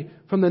away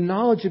from the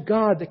knowledge of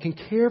God that can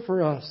care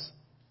for us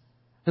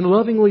and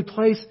lovingly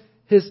place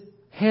His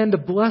hand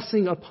of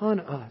blessing upon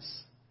us.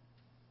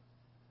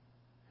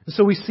 And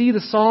so we see the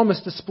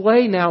psalmist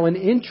display now an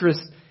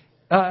interest,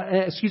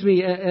 an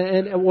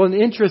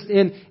interest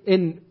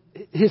in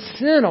his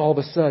sin all of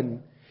a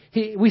sudden.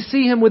 We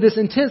see him with this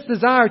intense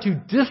desire to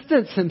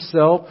distance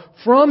himself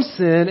from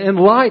sin in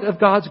light of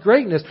God's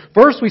greatness.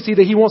 First, we see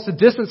that he wants to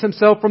distance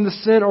himself from the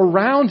sin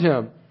around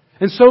him.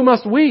 And so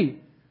must we.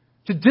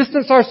 To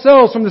distance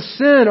ourselves from the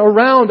sin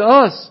around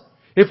us.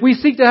 If we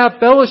seek to have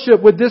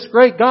fellowship with this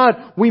great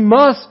God, we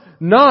must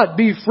not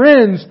be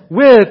friends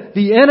with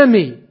the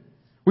enemy.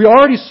 We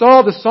already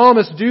saw the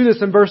psalmist do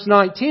this in verse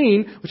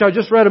 19, which I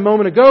just read a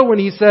moment ago when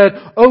he said,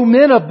 "O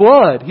men of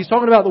blood," he's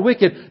talking about the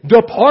wicked,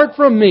 "depart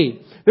from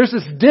me." There's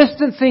this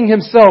distancing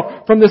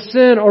himself from the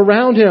sin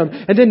around him.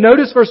 And then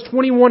notice verse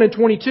 21 and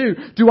 22.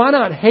 "Do I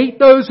not hate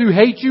those who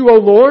hate you, O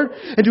Lord?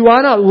 And do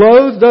I not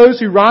loathe those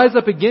who rise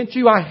up against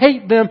you? I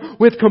hate them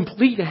with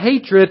complete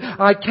hatred.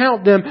 I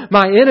count them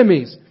my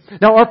enemies."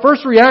 Now our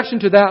first reaction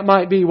to that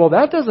might be, well,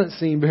 that doesn't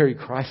seem very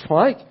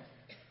Christ-like.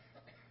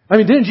 I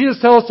mean, didn't Jesus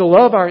tell us to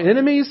love our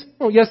enemies?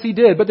 Well, yes, He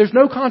did. But there's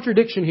no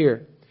contradiction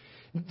here.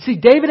 See,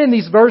 David in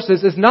these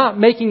verses is not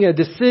making a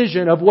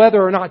decision of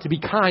whether or not to be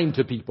kind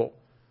to people.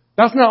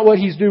 That's not what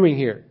he's doing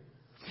here.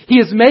 He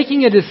is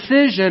making a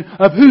decision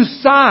of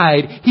whose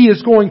side he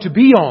is going to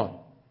be on.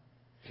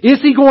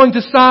 Is he going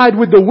to side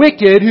with the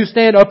wicked who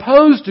stand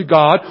opposed to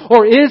God,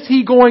 or is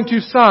he going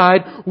to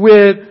side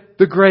with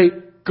the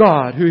great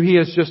God who he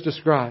has just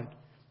described?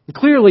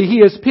 Clearly,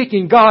 he is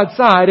picking God's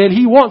side, and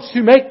he wants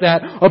to make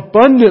that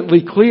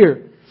abundantly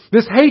clear.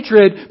 This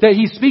hatred that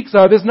he speaks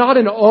of is not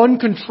an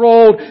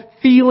uncontrolled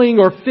feeling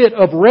or fit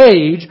of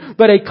rage,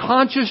 but a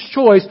conscious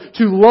choice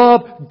to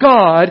love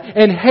God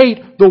and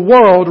hate the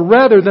world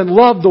rather than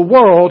love the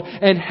world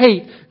and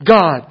hate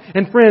God.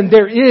 And friend,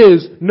 there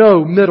is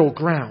no middle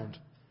ground.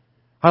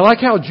 I like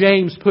how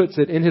James puts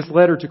it in his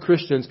letter to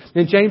Christians.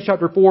 In James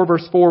chapter 4,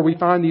 verse 4, we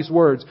find these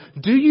words.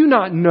 "Do you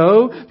not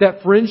know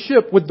that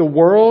friendship with the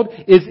world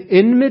is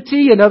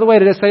enmity?" Another way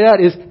to say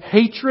that is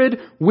hatred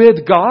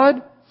with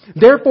God.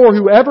 "Therefore,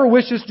 whoever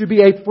wishes to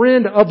be a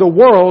friend of the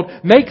world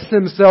makes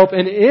himself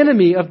an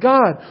enemy of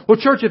God." Well,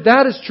 church, if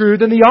that is true,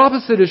 then the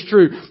opposite is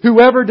true.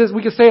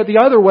 We can say it the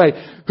other way.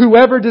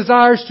 Whoever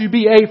desires to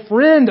be a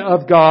friend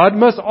of God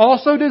must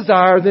also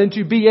desire then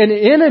to be an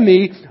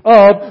enemy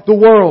of the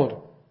world.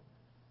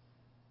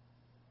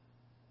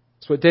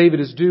 That's what David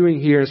is doing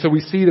here. And so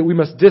we see that we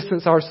must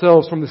distance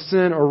ourselves from the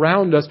sin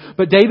around us.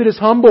 But David is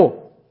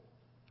humble.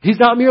 He's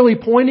not merely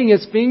pointing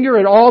his finger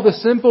at all the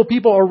sinful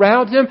people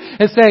around him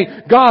and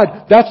saying,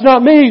 God, that's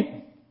not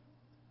me.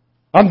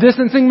 I'm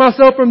distancing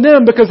myself from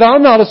them because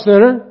I'm not a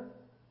sinner.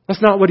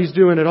 That's not what he's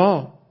doing at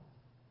all.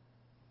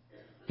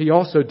 He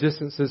also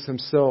distances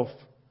himself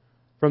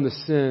from the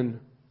sin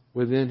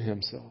within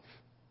himself.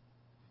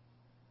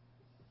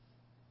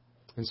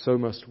 And so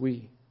must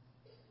we.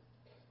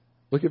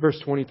 Look at verse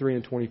 23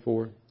 and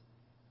 24.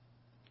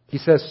 He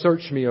says,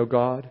 search me, O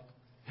God,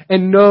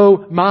 and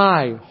know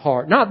my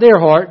heart. Not their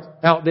heart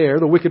out there,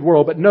 the wicked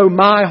world, but know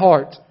my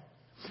heart.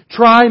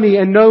 Try me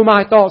and know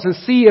my thoughts and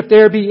see if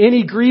there be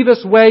any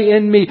grievous way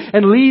in me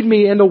and lead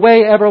me in the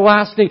way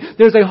everlasting.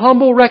 There's a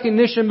humble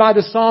recognition by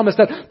the psalmist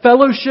that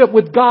fellowship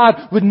with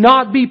God would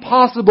not be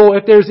possible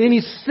if there's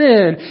any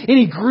sin,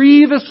 any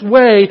grievous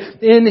way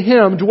in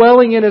Him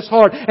dwelling in His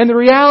heart. And the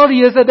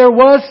reality is that there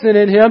was sin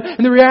in Him,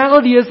 and the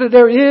reality is that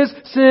there is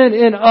sin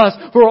in us.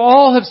 For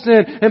all have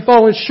sinned and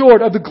fallen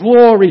short of the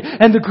glory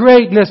and the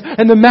greatness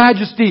and the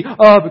majesty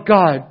of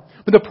God.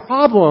 But the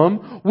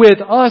problem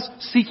with us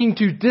seeking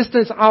to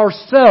distance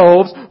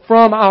ourselves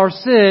from our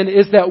sin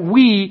is that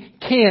we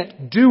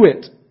can't do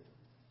it.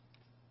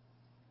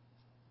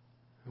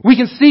 We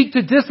can seek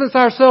to distance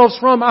ourselves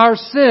from our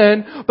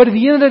sin, but at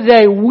the end of the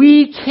day,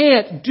 we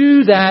can't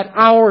do that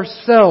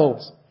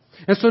ourselves.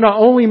 And so not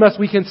only must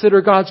we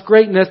consider God's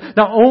greatness,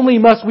 not only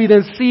must we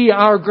then see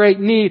our great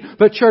need,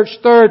 but church,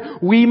 third,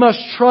 we must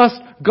trust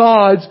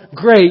God's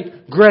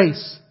great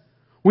grace.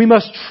 We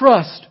must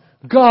trust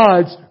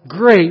God's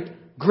great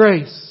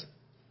grace.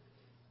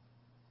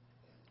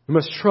 We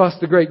must trust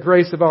the great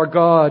grace of our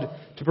God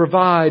to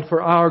provide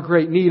for our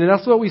great need. And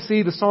that's what we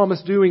see the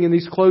psalmist doing in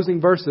these closing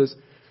verses.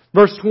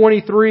 Verse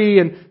 23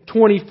 and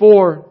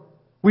 24.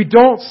 We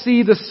don't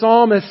see the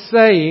psalmist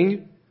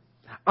saying,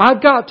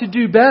 I've got to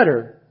do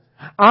better.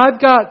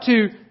 I've got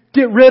to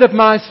get rid of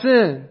my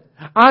sin.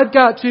 I've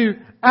got to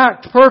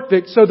act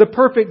perfect so the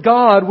perfect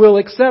God will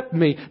accept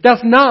me.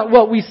 That's not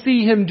what we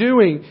see him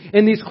doing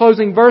in these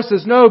closing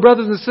verses. No,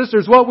 brothers and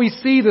sisters, what we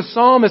see the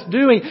psalmist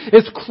doing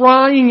is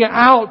crying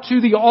out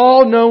to the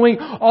all-knowing,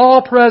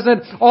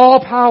 all-present,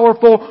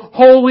 all-powerful,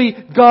 holy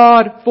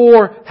God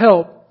for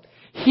help.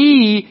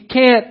 He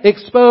can't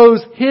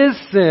expose his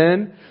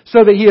sin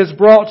so that he is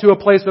brought to a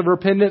place of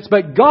repentance,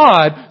 but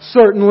God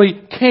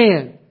certainly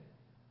can.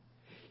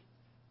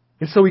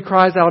 And so he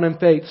cries out in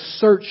faith,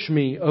 search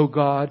me, O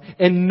God,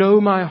 and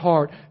know my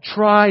heart.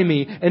 Try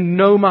me and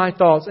know my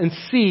thoughts and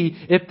see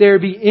if there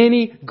be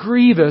any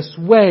grievous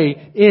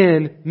way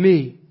in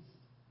me.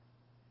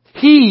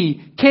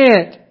 He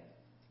can't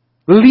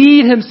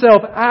lead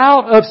himself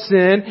out of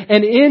sin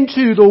and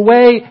into the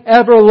way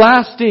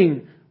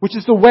everlasting, which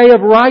is the way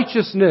of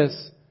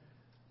righteousness.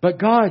 But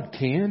God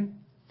can.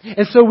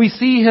 And so we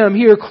see him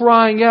here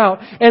crying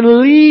out,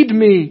 and lead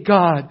me,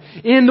 God,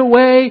 in the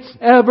way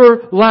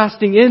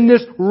everlasting, in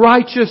this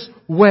righteous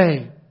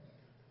way.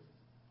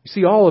 You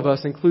see, all of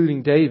us,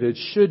 including David,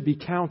 should be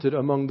counted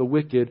among the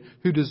wicked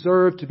who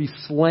deserve to be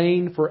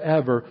slain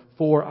forever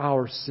for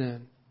our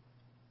sin.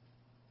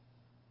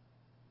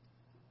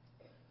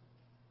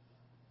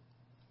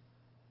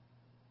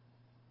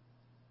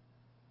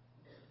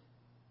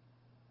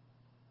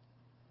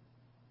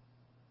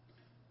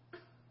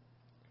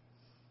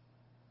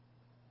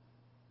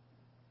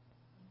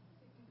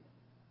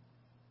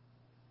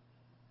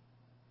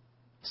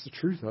 The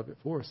truth of it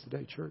for us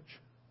today, church.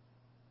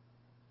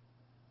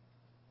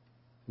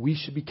 We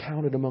should be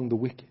counted among the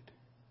wicked.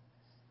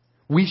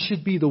 We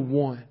should be the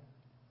one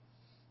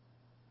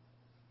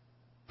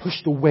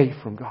pushed away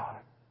from God,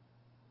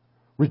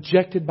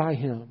 rejected by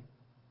Him,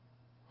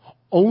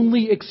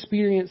 only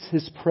experience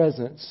His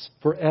presence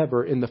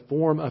forever in the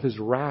form of His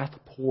wrath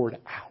poured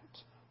out.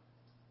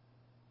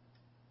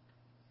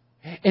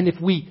 And if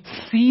we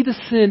see the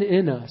sin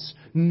in us,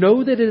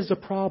 know that it is a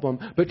problem,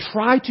 but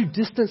try to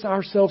distance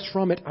ourselves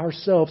from it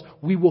ourselves,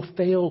 we will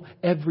fail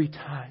every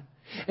time.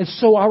 And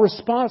so our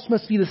response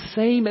must be the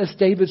same as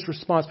David's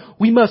response.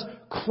 We must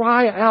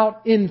cry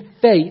out in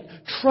faith,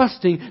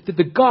 trusting that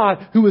the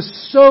God who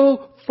is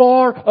so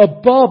far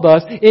above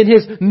us in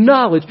His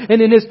knowledge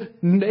and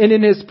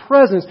in His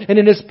presence and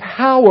in His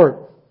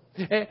power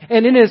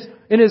and in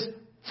His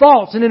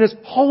thoughts and in His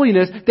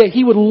holiness, that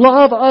He would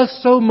love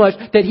us so much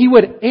that He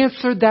would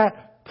answer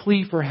that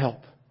plea for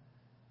help.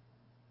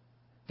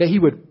 That He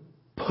would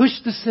push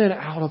the sin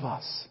out of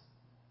us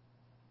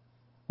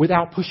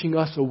without pushing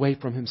us away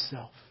from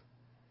Himself.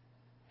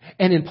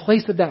 And in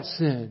place of that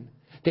sin,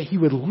 that He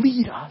would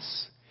lead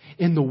us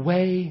in the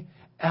way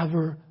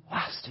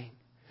everlasting.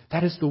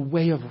 That is the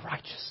way of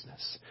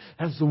righteousness.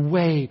 That is the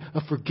way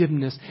of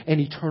forgiveness and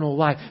eternal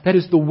life. That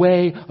is the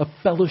way of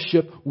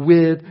fellowship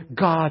with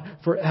God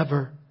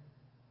forever.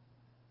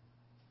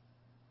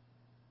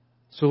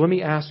 So let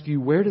me ask you,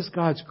 where does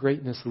God's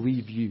greatness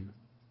leave you?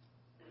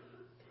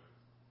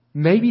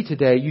 Maybe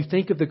today you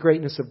think of the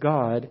greatness of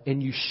God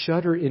and you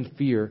shudder in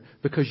fear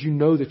because you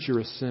know that you're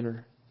a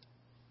sinner.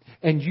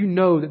 And you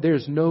know that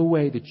there's no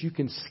way that you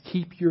can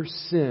keep your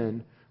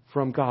sin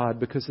from God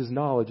because His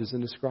knowledge is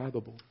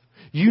indescribable.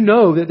 You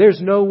know that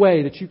there's no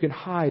way that you can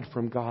hide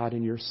from God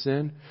in your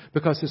sin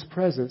because His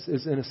presence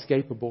is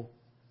inescapable.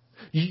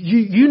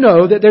 You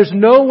know that there's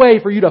no way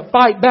for you to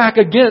fight back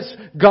against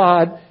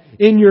God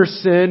in your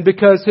sin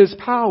because His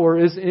power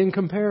is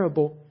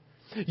incomparable.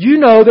 You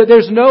know that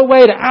there's no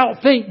way to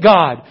outthink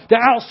God, to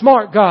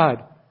outsmart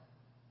God.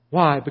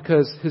 Why?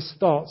 Because His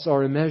thoughts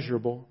are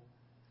immeasurable.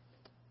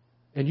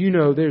 And you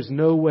know there's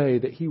no way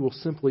that He will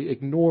simply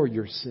ignore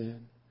your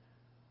sin.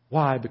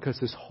 Why? Because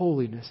His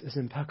holiness is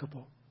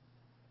impeccable.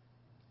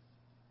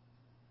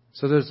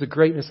 So does the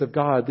greatness of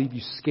God leave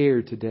you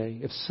scared today?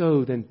 If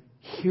so, then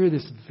hear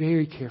this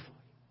very carefully.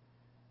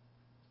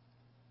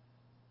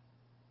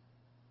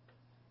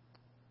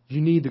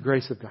 You need the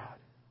grace of God.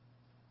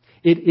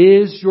 It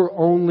is your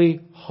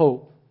only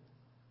hope.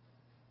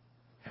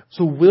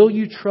 So will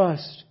you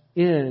trust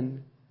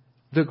in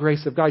the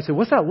grace of God? You say,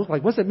 what's that look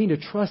like? What does it mean to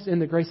trust in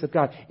the grace of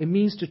God? It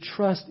means to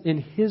trust in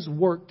His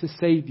work to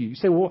save you. You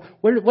say, well,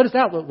 what does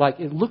that look like?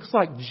 It looks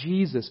like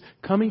Jesus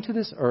coming to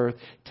this earth,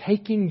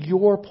 taking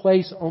your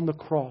place on the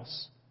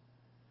cross.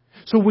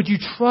 So would you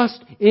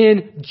trust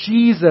in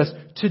Jesus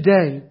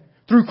today?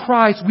 Through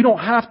Christ, we don't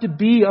have to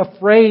be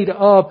afraid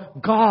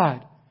of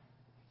God.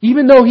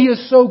 Even though He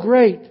is so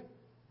great,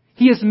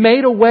 He has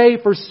made a way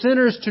for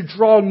sinners to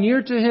draw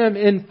near to Him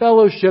in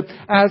fellowship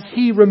as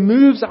He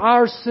removes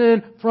our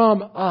sin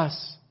from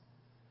us.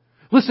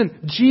 Listen,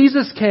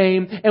 Jesus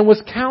came and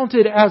was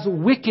counted as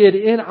wicked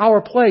in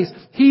our place.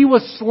 He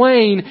was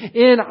slain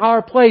in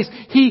our place.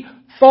 He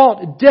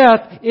fought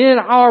death in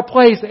our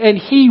place and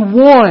He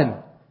won.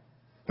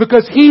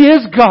 Because He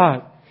is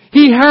God.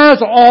 He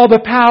has all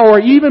the power,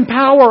 even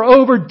power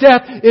over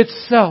death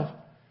itself.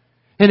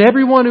 And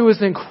everyone who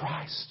is in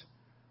Christ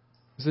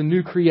is a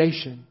new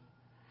creation.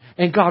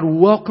 And God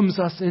welcomes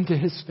us into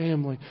His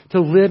family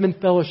to live in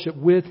fellowship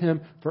with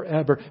Him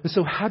forever. And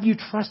so have you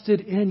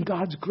trusted in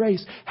God's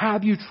grace?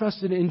 Have you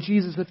trusted in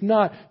Jesus? If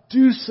not,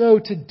 do so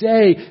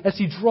today as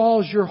He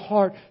draws your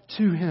heart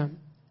to Him.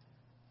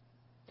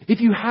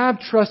 If you have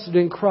trusted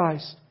in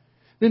Christ,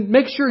 then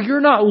make sure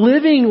you're not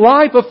living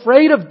life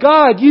afraid of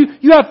God.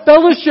 You have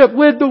fellowship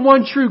with the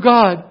one true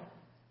God.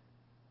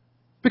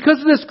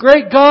 Because this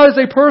great God is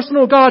a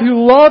personal God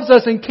who loves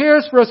us and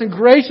cares for us and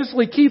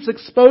graciously keeps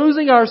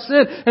exposing our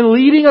sin and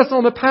leading us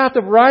on the path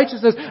of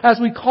righteousness as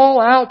we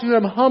call out to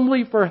Him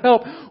humbly for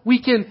help,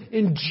 we can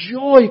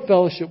enjoy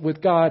fellowship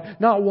with God,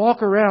 not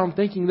walk around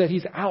thinking that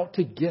He's out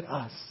to get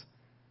us.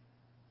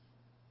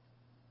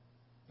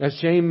 As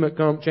James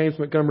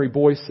Montgomery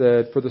Boyce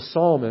said, for the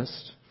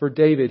psalmist, for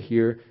David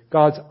here,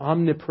 God's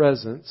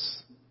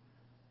omnipresence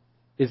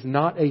is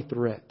not a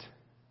threat.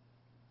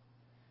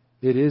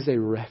 It is a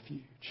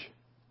refuge.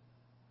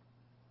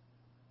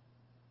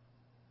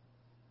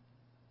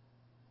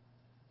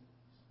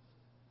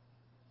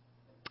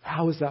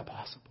 How is that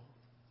possible?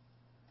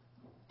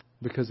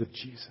 Because of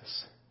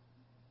Jesus.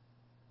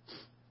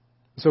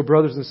 So,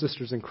 brothers and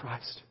sisters in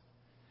Christ,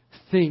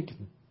 think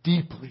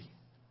deeply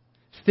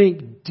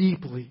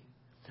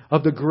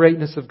of the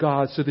greatness of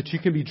God so that you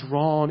can be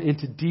drawn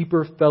into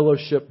deeper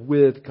fellowship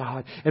with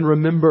God. And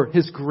remember,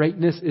 His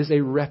greatness is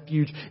a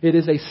refuge. It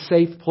is a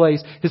safe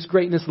place. His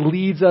greatness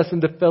leads us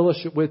into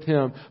fellowship with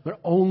Him, but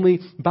only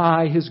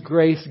by His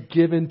grace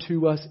given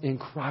to us in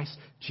Christ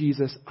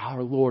Jesus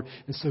our Lord.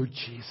 And so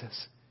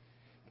Jesus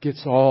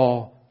gets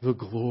all the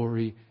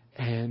glory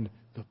and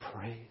the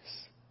praise.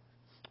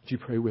 Would you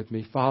pray with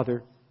me?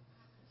 Father,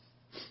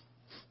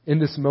 in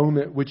this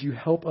moment, would you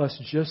help us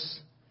just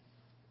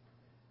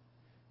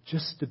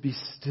to be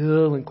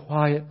still and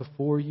quiet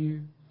before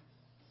You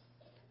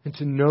and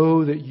to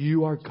know that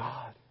You are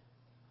God.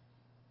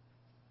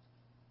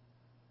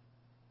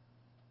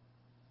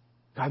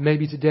 God,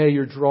 maybe today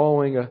You're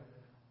drawing a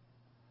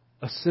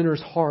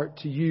sinner's heart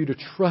to You to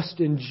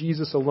trust in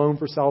Jesus alone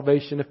for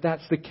salvation. If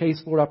that's the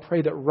case, Lord, I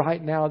pray that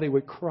right now they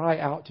would cry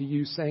out to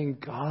You saying,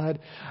 God,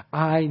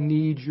 I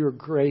need Your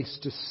grace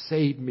to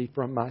save me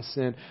from my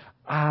sin.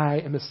 I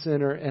am a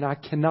sinner and I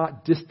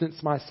cannot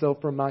distance myself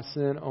from my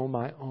sin on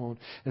my own.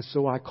 And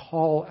so I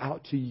call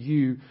out to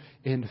You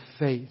in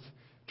faith,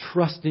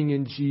 trusting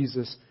in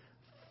Jesus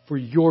for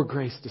Your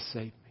grace to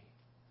save me.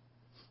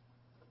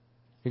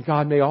 And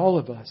God, may all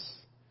of us,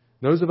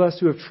 those of us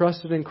who have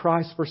trusted in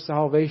Christ for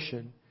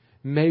salvation,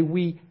 may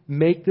we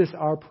make this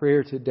our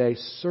prayer today.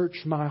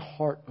 Search my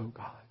heart, O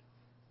God.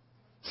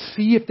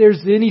 See if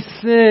there's any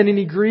sin,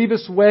 any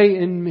grievous way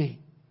in me.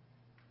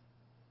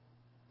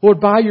 Lord,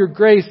 by Your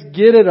grace,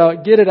 get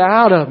it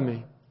out of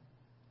me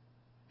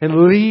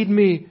and lead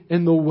me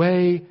in the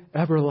way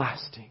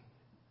everlasting.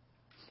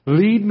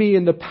 Lead me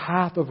in the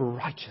path of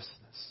righteousness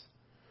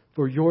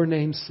for Your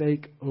name's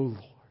sake, O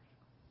Lord.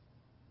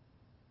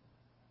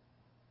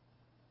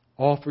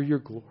 All for Your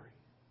glory.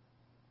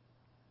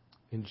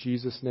 In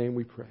Jesus' name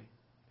we pray.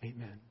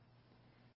 Amen.